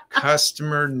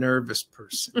 Customer nervous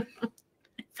person.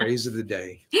 Phrase of the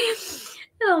day.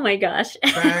 Oh my gosh.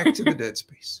 Back to the dead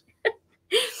space.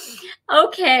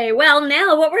 Okay, well,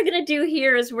 now what we're going to do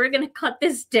here is we're going to cut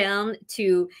this down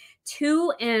to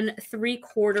 2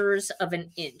 3/4 of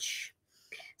an inch.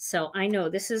 So I know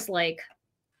this is like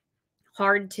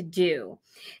hard to do.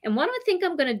 And what I think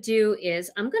I'm going to do is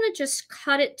I'm going to just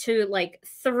cut it to like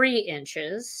 3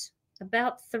 inches.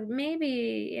 About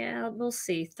maybe, yeah, we'll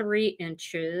see, 3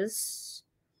 inches.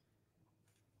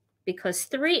 Because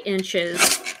 3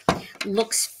 inches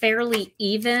looks fairly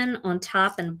even on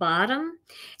top and bottom.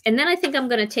 And then I think I'm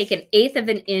going to take 1/8 of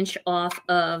an inch off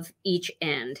of each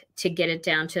end to get it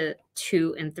down to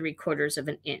 2 3/4 of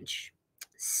an inch.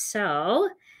 So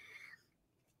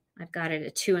I've got it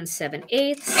at 2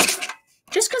 7/8,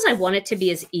 just because I want it to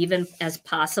be as even as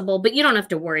possible. But you don't have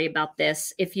to worry about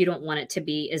this if you don't want it to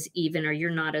be as even or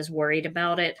you're not as worried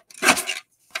about it.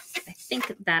 I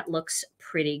think that looks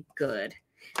pretty good.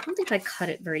 I don't think I cut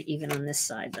it very even on this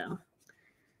side, though.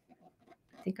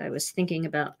 I think I was thinking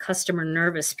about customer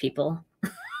nervous people.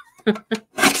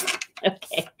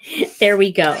 Okay, there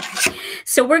we go.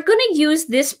 So we're going to use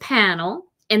this panel,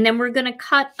 and then we're going to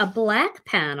cut a black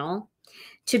panel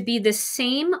to be the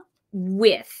same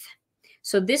width.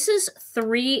 So this is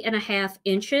 3.5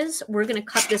 inches. We're going to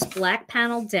cut this black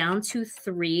panel down to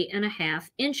 3.5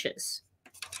 inches.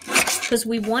 Because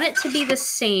we want it to be the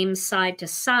same side to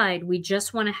side. We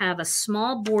just want to have a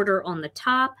small border on the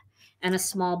top and a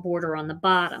small border on the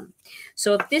bottom.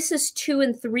 So if this is 2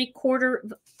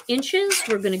 3/4 inches,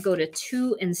 we're going to go to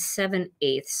 2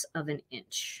 7/8 of an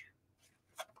inch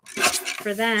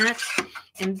for that.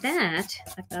 And that,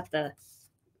 I've got the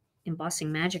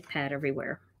embossing magic pad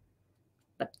everywhere,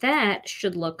 but that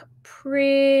should look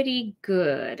pretty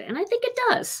good. And I think it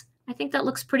does. I think that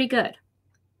looks pretty good.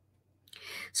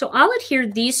 So I'll adhere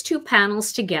these 2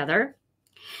 panels together.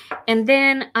 And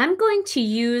then I'm going to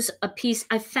use a piece.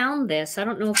 I found this. I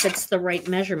don't know if it's the right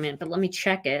measurement, but let me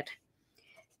check it.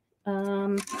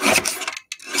 Let's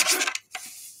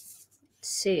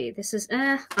see. This is,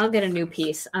 I'll get a new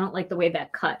piece. I don't like the way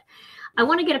that cut. I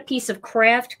want to get a piece of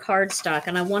craft cardstock,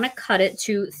 and I want to cut it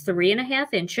to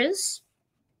 3.5 inches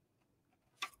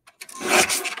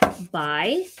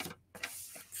by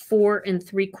 4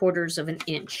 3/4 of an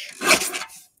inch.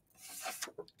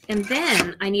 And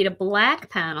then I need a black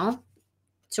panel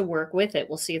to work with it.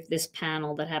 We'll see if this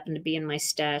panel that happened to be in my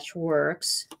stash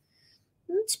works.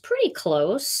 It's pretty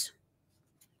close.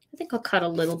 I think I'll cut a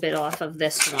little bit off of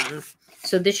this one.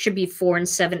 So this should be 4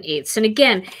 7/8. And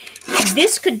again,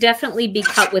 this could definitely be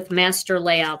cut with master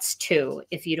layouts too,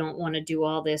 if you don't want to do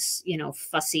all this, you know,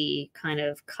 fussy kind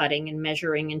of cutting and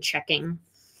measuring and checking.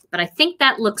 But I think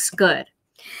that looks good.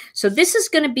 So this is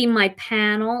going to be my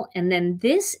panel, and then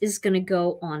this is going to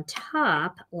go on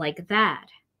top like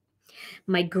that.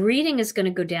 My greeting is going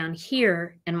to go down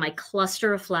here, and my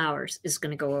cluster of flowers is going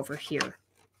to go over here.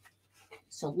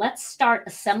 So let's start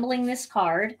assembling this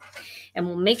card, and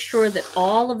we'll make sure that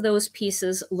all of those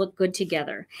pieces look good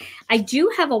together. I do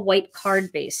have a white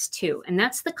card base too, and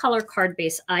that's the color card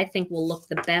base I think will look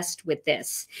the best with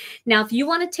this. Now, if you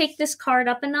want to take this card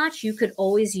up a notch, you could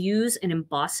always use an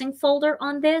embossing folder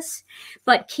on this,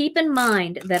 but keep in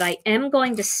mind that I am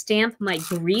going to stamp my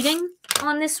greeting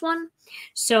on this one.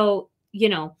 So, you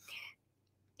know,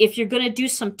 if you're going to do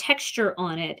some texture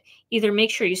on it, either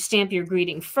make sure you stamp your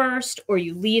greeting first, or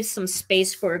you leave some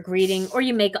space for a greeting, or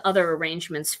you make other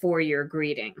arrangements for your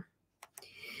greeting.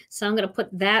 So I'm going to put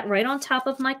that right on top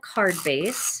of my card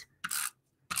base.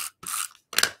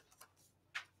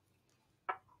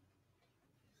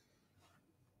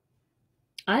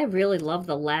 I really love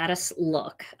the lattice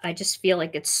look. I just feel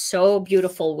like it's so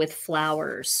beautiful with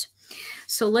flowers.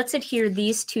 So let's adhere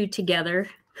these 2 together.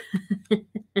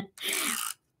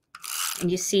 And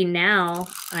you see now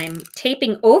I'm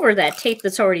taping over that tape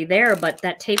that's already there, but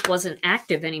that tape wasn't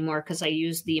active anymore because I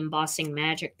used the embossing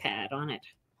magic pad on it.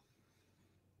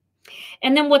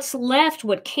 And then what's left,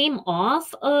 what came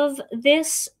off of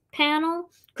this panel,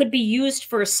 could be used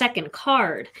for a second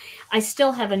card. I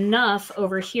still have enough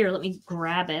over here. Let me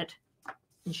grab it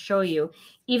and show you.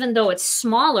 even though it's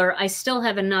smaller, I still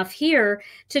have enough here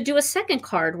to do a second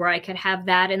card where I could have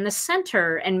that in the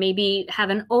center and maybe have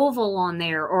an oval on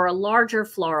there or a larger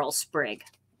floral sprig.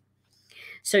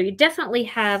 So you definitely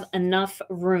have enough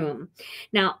room.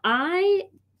 Now, I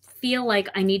feel like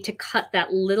I need to cut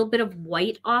that little bit of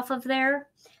white off of there.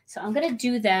 So I'm going to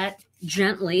do that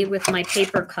gently with my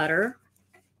paper cutter.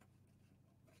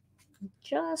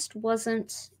 Just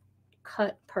wasn't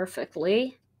cut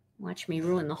perfectly. Watch me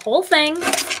ruin the whole thing.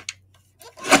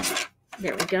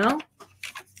 There we go.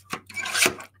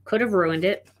 Could have ruined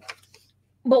it,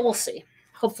 but we'll see.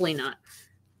 Hopefully not.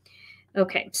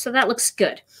 Okay, so that looks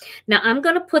good. Now I'm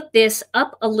going to put this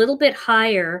up a little bit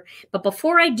higher, but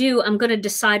before I do, I'm going to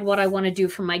decide what I want to do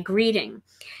for my greeting.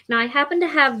 Now I happen to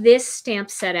have this stamp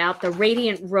set out, the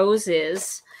Radiant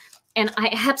Roses, and I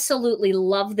absolutely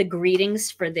love the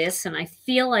greetings for this, and I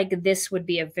feel like this would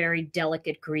be a very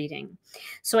delicate greeting.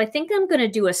 So I think I'm going to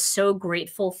do a So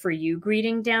Grateful for You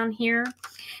greeting down here.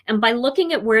 And by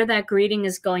looking at where that greeting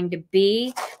is going to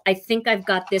be, I think I've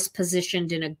got this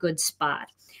positioned in a good spot.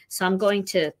 So I'm going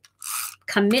to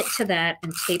commit to that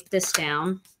and tape this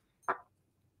down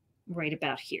right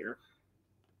about here.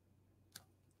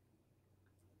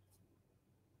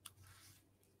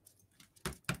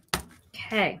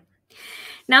 Okay.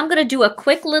 Now I'm going to do a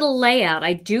quick little layout.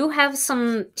 I do have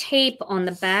some tape on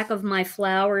the back of my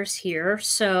flowers here.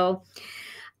 So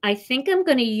I think I'm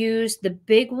going to use the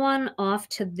big one off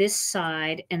to this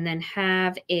side and then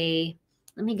have a,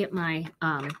 let me get my,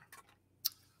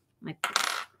 my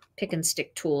pick and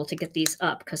stick tool to get these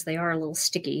up because they are a little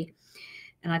sticky.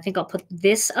 And I think I'll put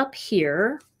this up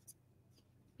here.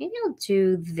 Maybe I'll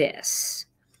do this.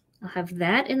 I'll have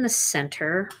that in the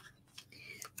center.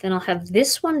 Then I'll have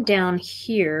this one down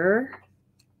here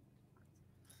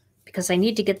because I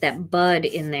need to get that bud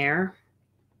in there.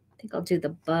 I think I'll do the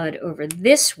bud over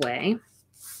this way.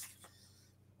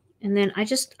 And then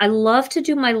I love to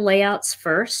do my layouts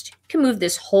first. You can move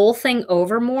this whole thing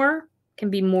over more. It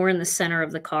can be more in the center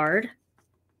of the card.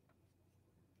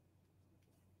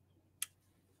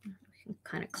 You can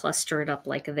kind of cluster it up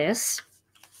like this.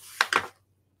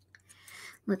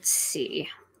 Let's see.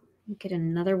 Get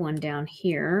another one down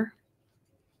here.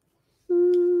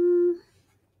 I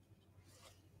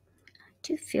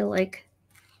do feel like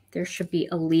there should be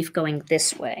a leaf going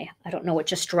this way. I don't know what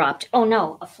just dropped. Oh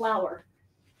no, a flower.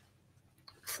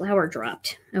 Flower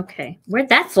dropped. Okay. Where'd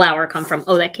that flower come from?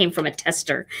 Oh, that came from a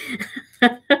tester.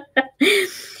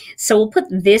 So we'll put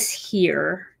this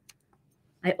here.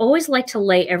 I always like to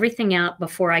lay everything out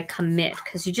before I commit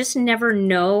because you just never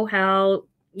know how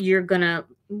you're going to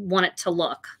want it to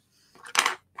look.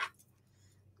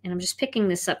 And I'm just picking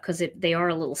this up because they are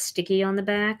a little sticky on the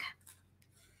back.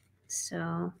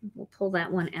 So we'll pull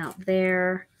that one out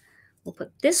there. We'll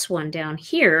put this one down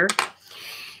here.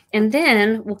 And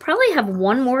then we'll probably have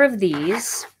one more of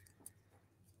these.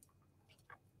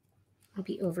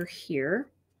 Maybe over here.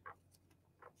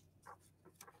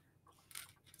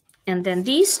 And then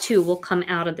these two will come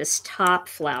out of this top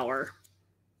flower.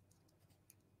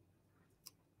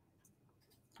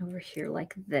 Over here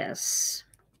like this.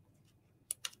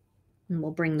 And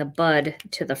we'll bring the bud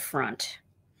to the front.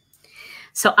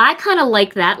 So I kind of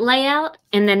like that layout.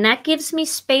 And then that gives me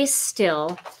space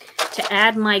still to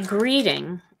add my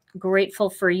greeting, Grateful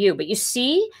for You. But you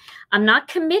see, I'm not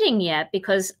committing yet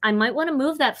because I might want to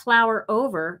move that flower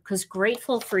over because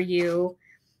Grateful for You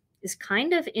is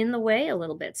kind of in the way a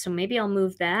little bit. So maybe I'll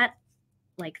move that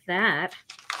like that.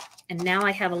 And now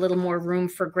I have a little more room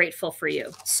for Grateful for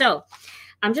You. So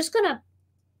I'm just going to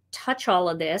touch all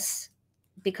of this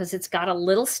because it's got a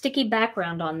little sticky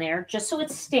background on there just so it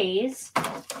stays.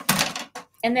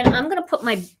 And then I'm going to put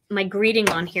my greeting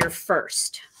on here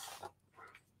first.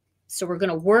 So we're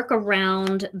going to work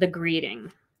around the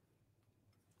greeting.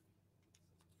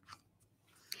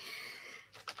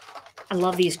 I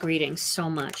love these greetings so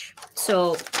much.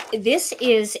 So this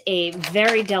is a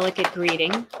very delicate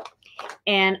greeting.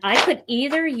 And I could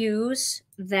either use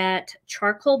that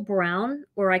charcoal brown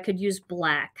or I could use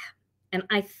black. And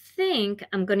I think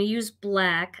I'm going to use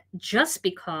black just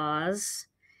because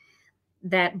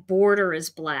that border is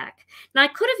black. Now, I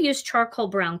could have used charcoal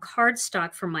brown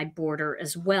cardstock for my border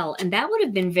as well, and that would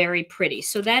have been very pretty.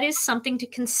 So that is something to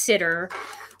consider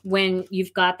when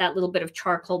you've got that little bit of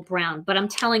charcoal brown. But I'm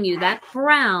telling you, that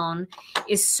brown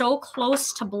is so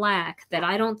close to black that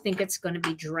I don't think it's going to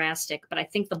be drastic, but I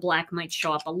think the black might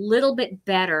show up a little bit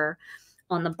better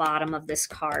on the bottom of this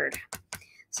card.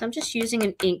 So I'm just using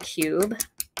an ink cube.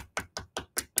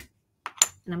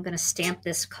 And I'm going to stamp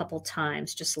this a couple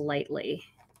times, just lightly.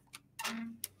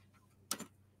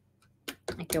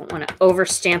 I don't want to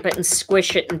overstamp it and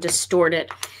squish it and distort it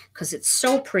because it's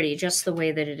so pretty just the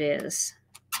way that it is.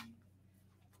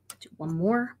 Do one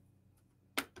more.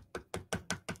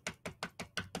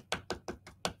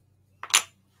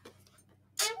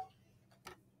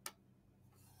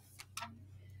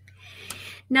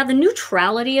 Now the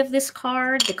neutrality of this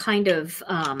card, the kind of,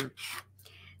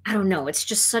 I don't know, it's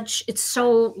just such, it's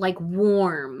so like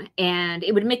warm, and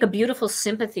it would make a beautiful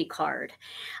sympathy card.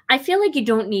 I feel like you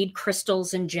don't need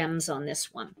crystals and gems on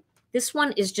this one. This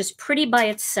one is just pretty by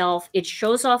itself. It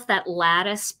shows off that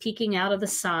lattice peeking out of the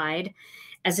side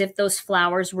as if those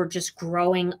flowers were just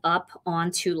growing up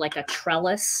onto like a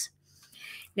trellis.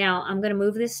 Now I'm going to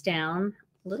move this down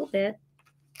a little bit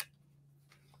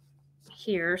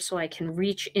here so I can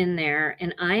reach in there,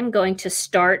 and I'm going to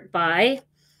start by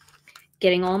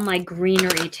getting all my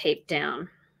greenery taped down.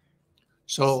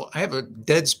 So I have a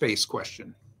dead space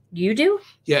question. You do?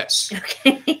 Yes.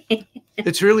 Okay.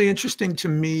 It's really interesting to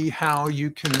me how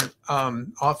you can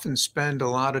often spend a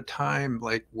lot of time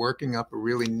like working up a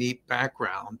really neat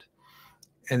background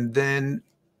and then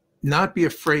not be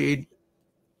afraid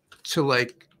to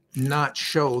like not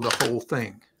show the whole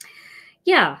thing.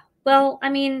 Yeah. Well, I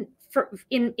mean,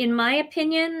 in my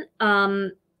opinion,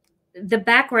 the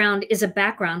background is a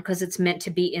background because it's meant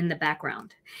to be in the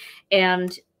background.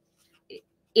 And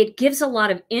it gives a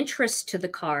lot of interest to the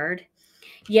card,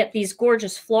 yet these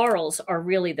gorgeous florals are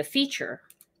really the feature.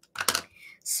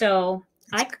 So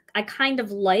I kind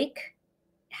of like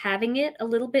having it a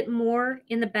little bit more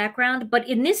in the background. But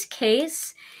in this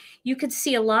case, you could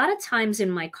see a lot of times in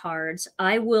my cards,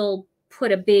 I will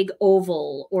put a big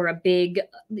oval or a big,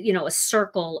 you know, a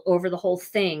circle over the whole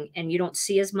thing, and you don't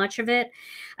see as much of it.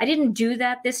 I didn't do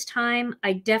that this time.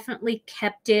 I definitely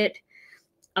kept it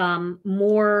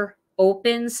more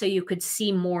open so you could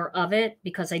see more of it,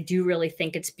 because I do really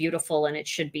think it's beautiful and it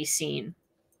should be seen.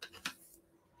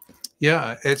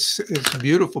 Yeah, it's a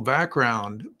beautiful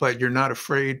background, but you're not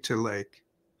afraid to like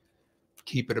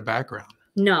keep it a background.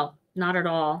 No, not at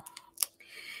all.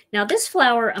 Now this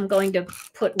flower I'm going to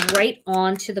put right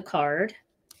onto the card.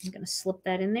 I'm going to slip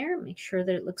that in there, make sure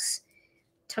that it looks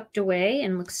tucked away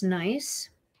and looks nice.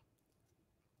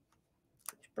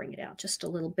 Let's bring it out just a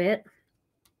little bit.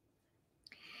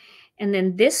 And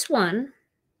then this one,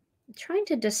 I'm trying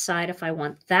to decide if I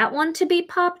want that one to be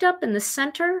popped up in the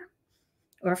center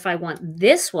or if I want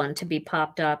this one to be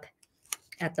popped up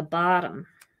at the bottom.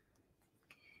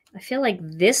 I feel like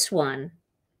this one,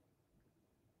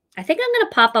 I think I'm going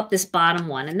to pop up this bottom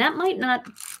one, and that might not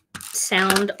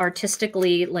sound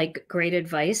artistically like great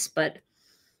advice, but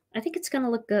I think it's going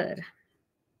to look good.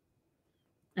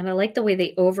 And I like the way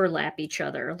they overlap each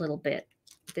other a little bit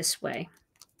this way.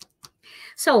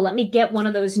 So let me get one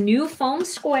of those new foam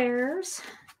squares.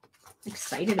 I'm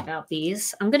excited about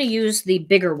these. I'm going to use the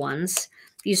bigger ones.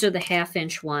 These are the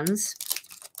 1/2-inch ones.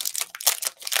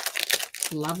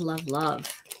 Love, love, love.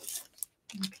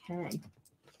 Okay.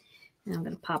 Now I'm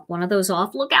going to pop one of those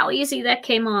off. Look how easy that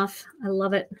came off. I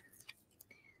love it.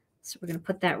 So we're going to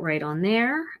put that right on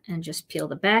there and just peel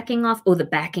the backing off. Oh, the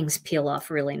backings peel off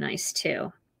really nice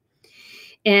too.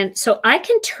 And so I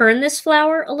can turn this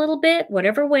flower a little bit,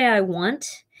 whatever way I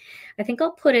want. I think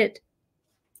I'll put it,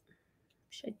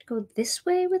 should I go this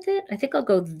way with it? I think I'll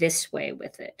go this way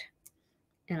with it.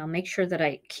 And I'll make sure that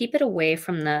I keep it away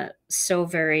from the So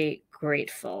Very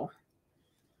Grateful.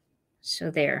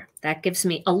 So there, that gives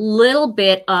me a little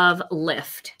bit of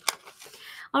lift.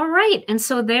 All right, and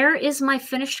so there is my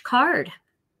finished card.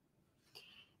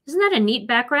 Isn't that a neat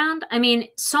background? I mean,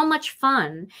 so much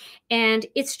fun. And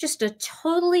it's just a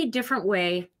totally different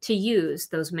way to use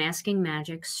those Masking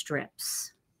Magic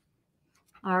strips.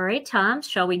 All right, Tom,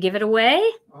 shall we give it away?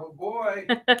 Oh, boy.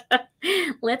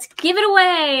 Let's give it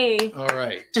away. All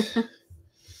right.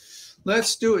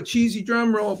 Let's do a cheesy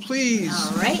drum roll, please.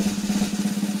 All right.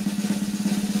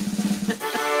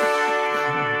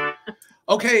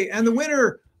 Okay, and the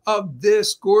winner of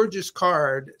this gorgeous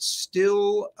card,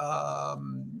 still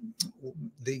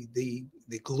the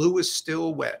glue is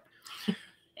still wet.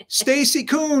 Stacee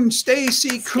Coon,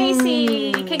 Stacee Coon.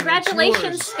 Stacee,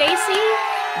 congratulations, Stacee.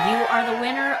 You are the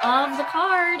winner of the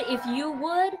card. If you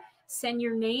would, send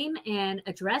your name and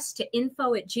address to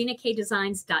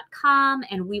info@ginakdesigns.com,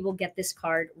 and we will get this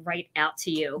card right out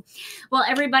to you. Well,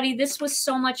 everybody, this was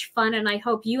so much fun, and I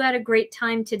hope you had a great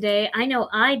time today. I know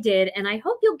I did, and I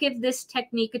hope you'll give this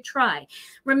technique a try.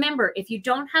 Remember, if you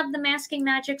don't have the Masking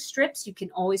Magic strips, you can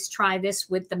always try this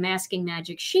with the Masking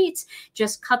Magic sheets.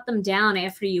 Just cut them down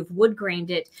after you've wood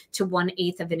grained it to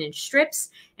 1/8 of an inch strips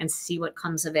and see what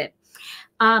comes of it.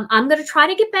 I'm going to try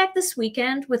to get back this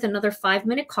weekend with another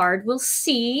 5-minute card. We'll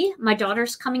see. My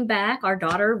daughter's coming back. Our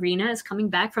daughter, Rena, is coming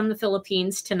back from the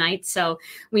Philippines tonight. So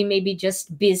we may be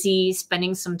just busy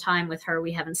spending some time with her.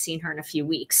 We haven't seen her in a few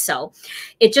weeks. So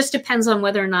it just depends on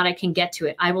whether or not I can get to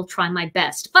it. I will try my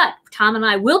best. But Tom and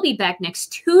I will be back next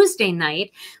Tuesday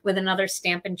night with another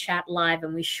Stampin' Chat Live.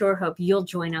 And we sure hope you'll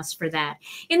join us for that.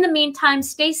 In the meantime,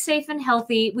 stay safe and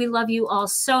healthy. We love you all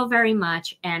so very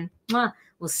much. And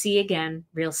we'll see you again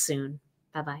real soon.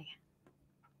 Bye-bye.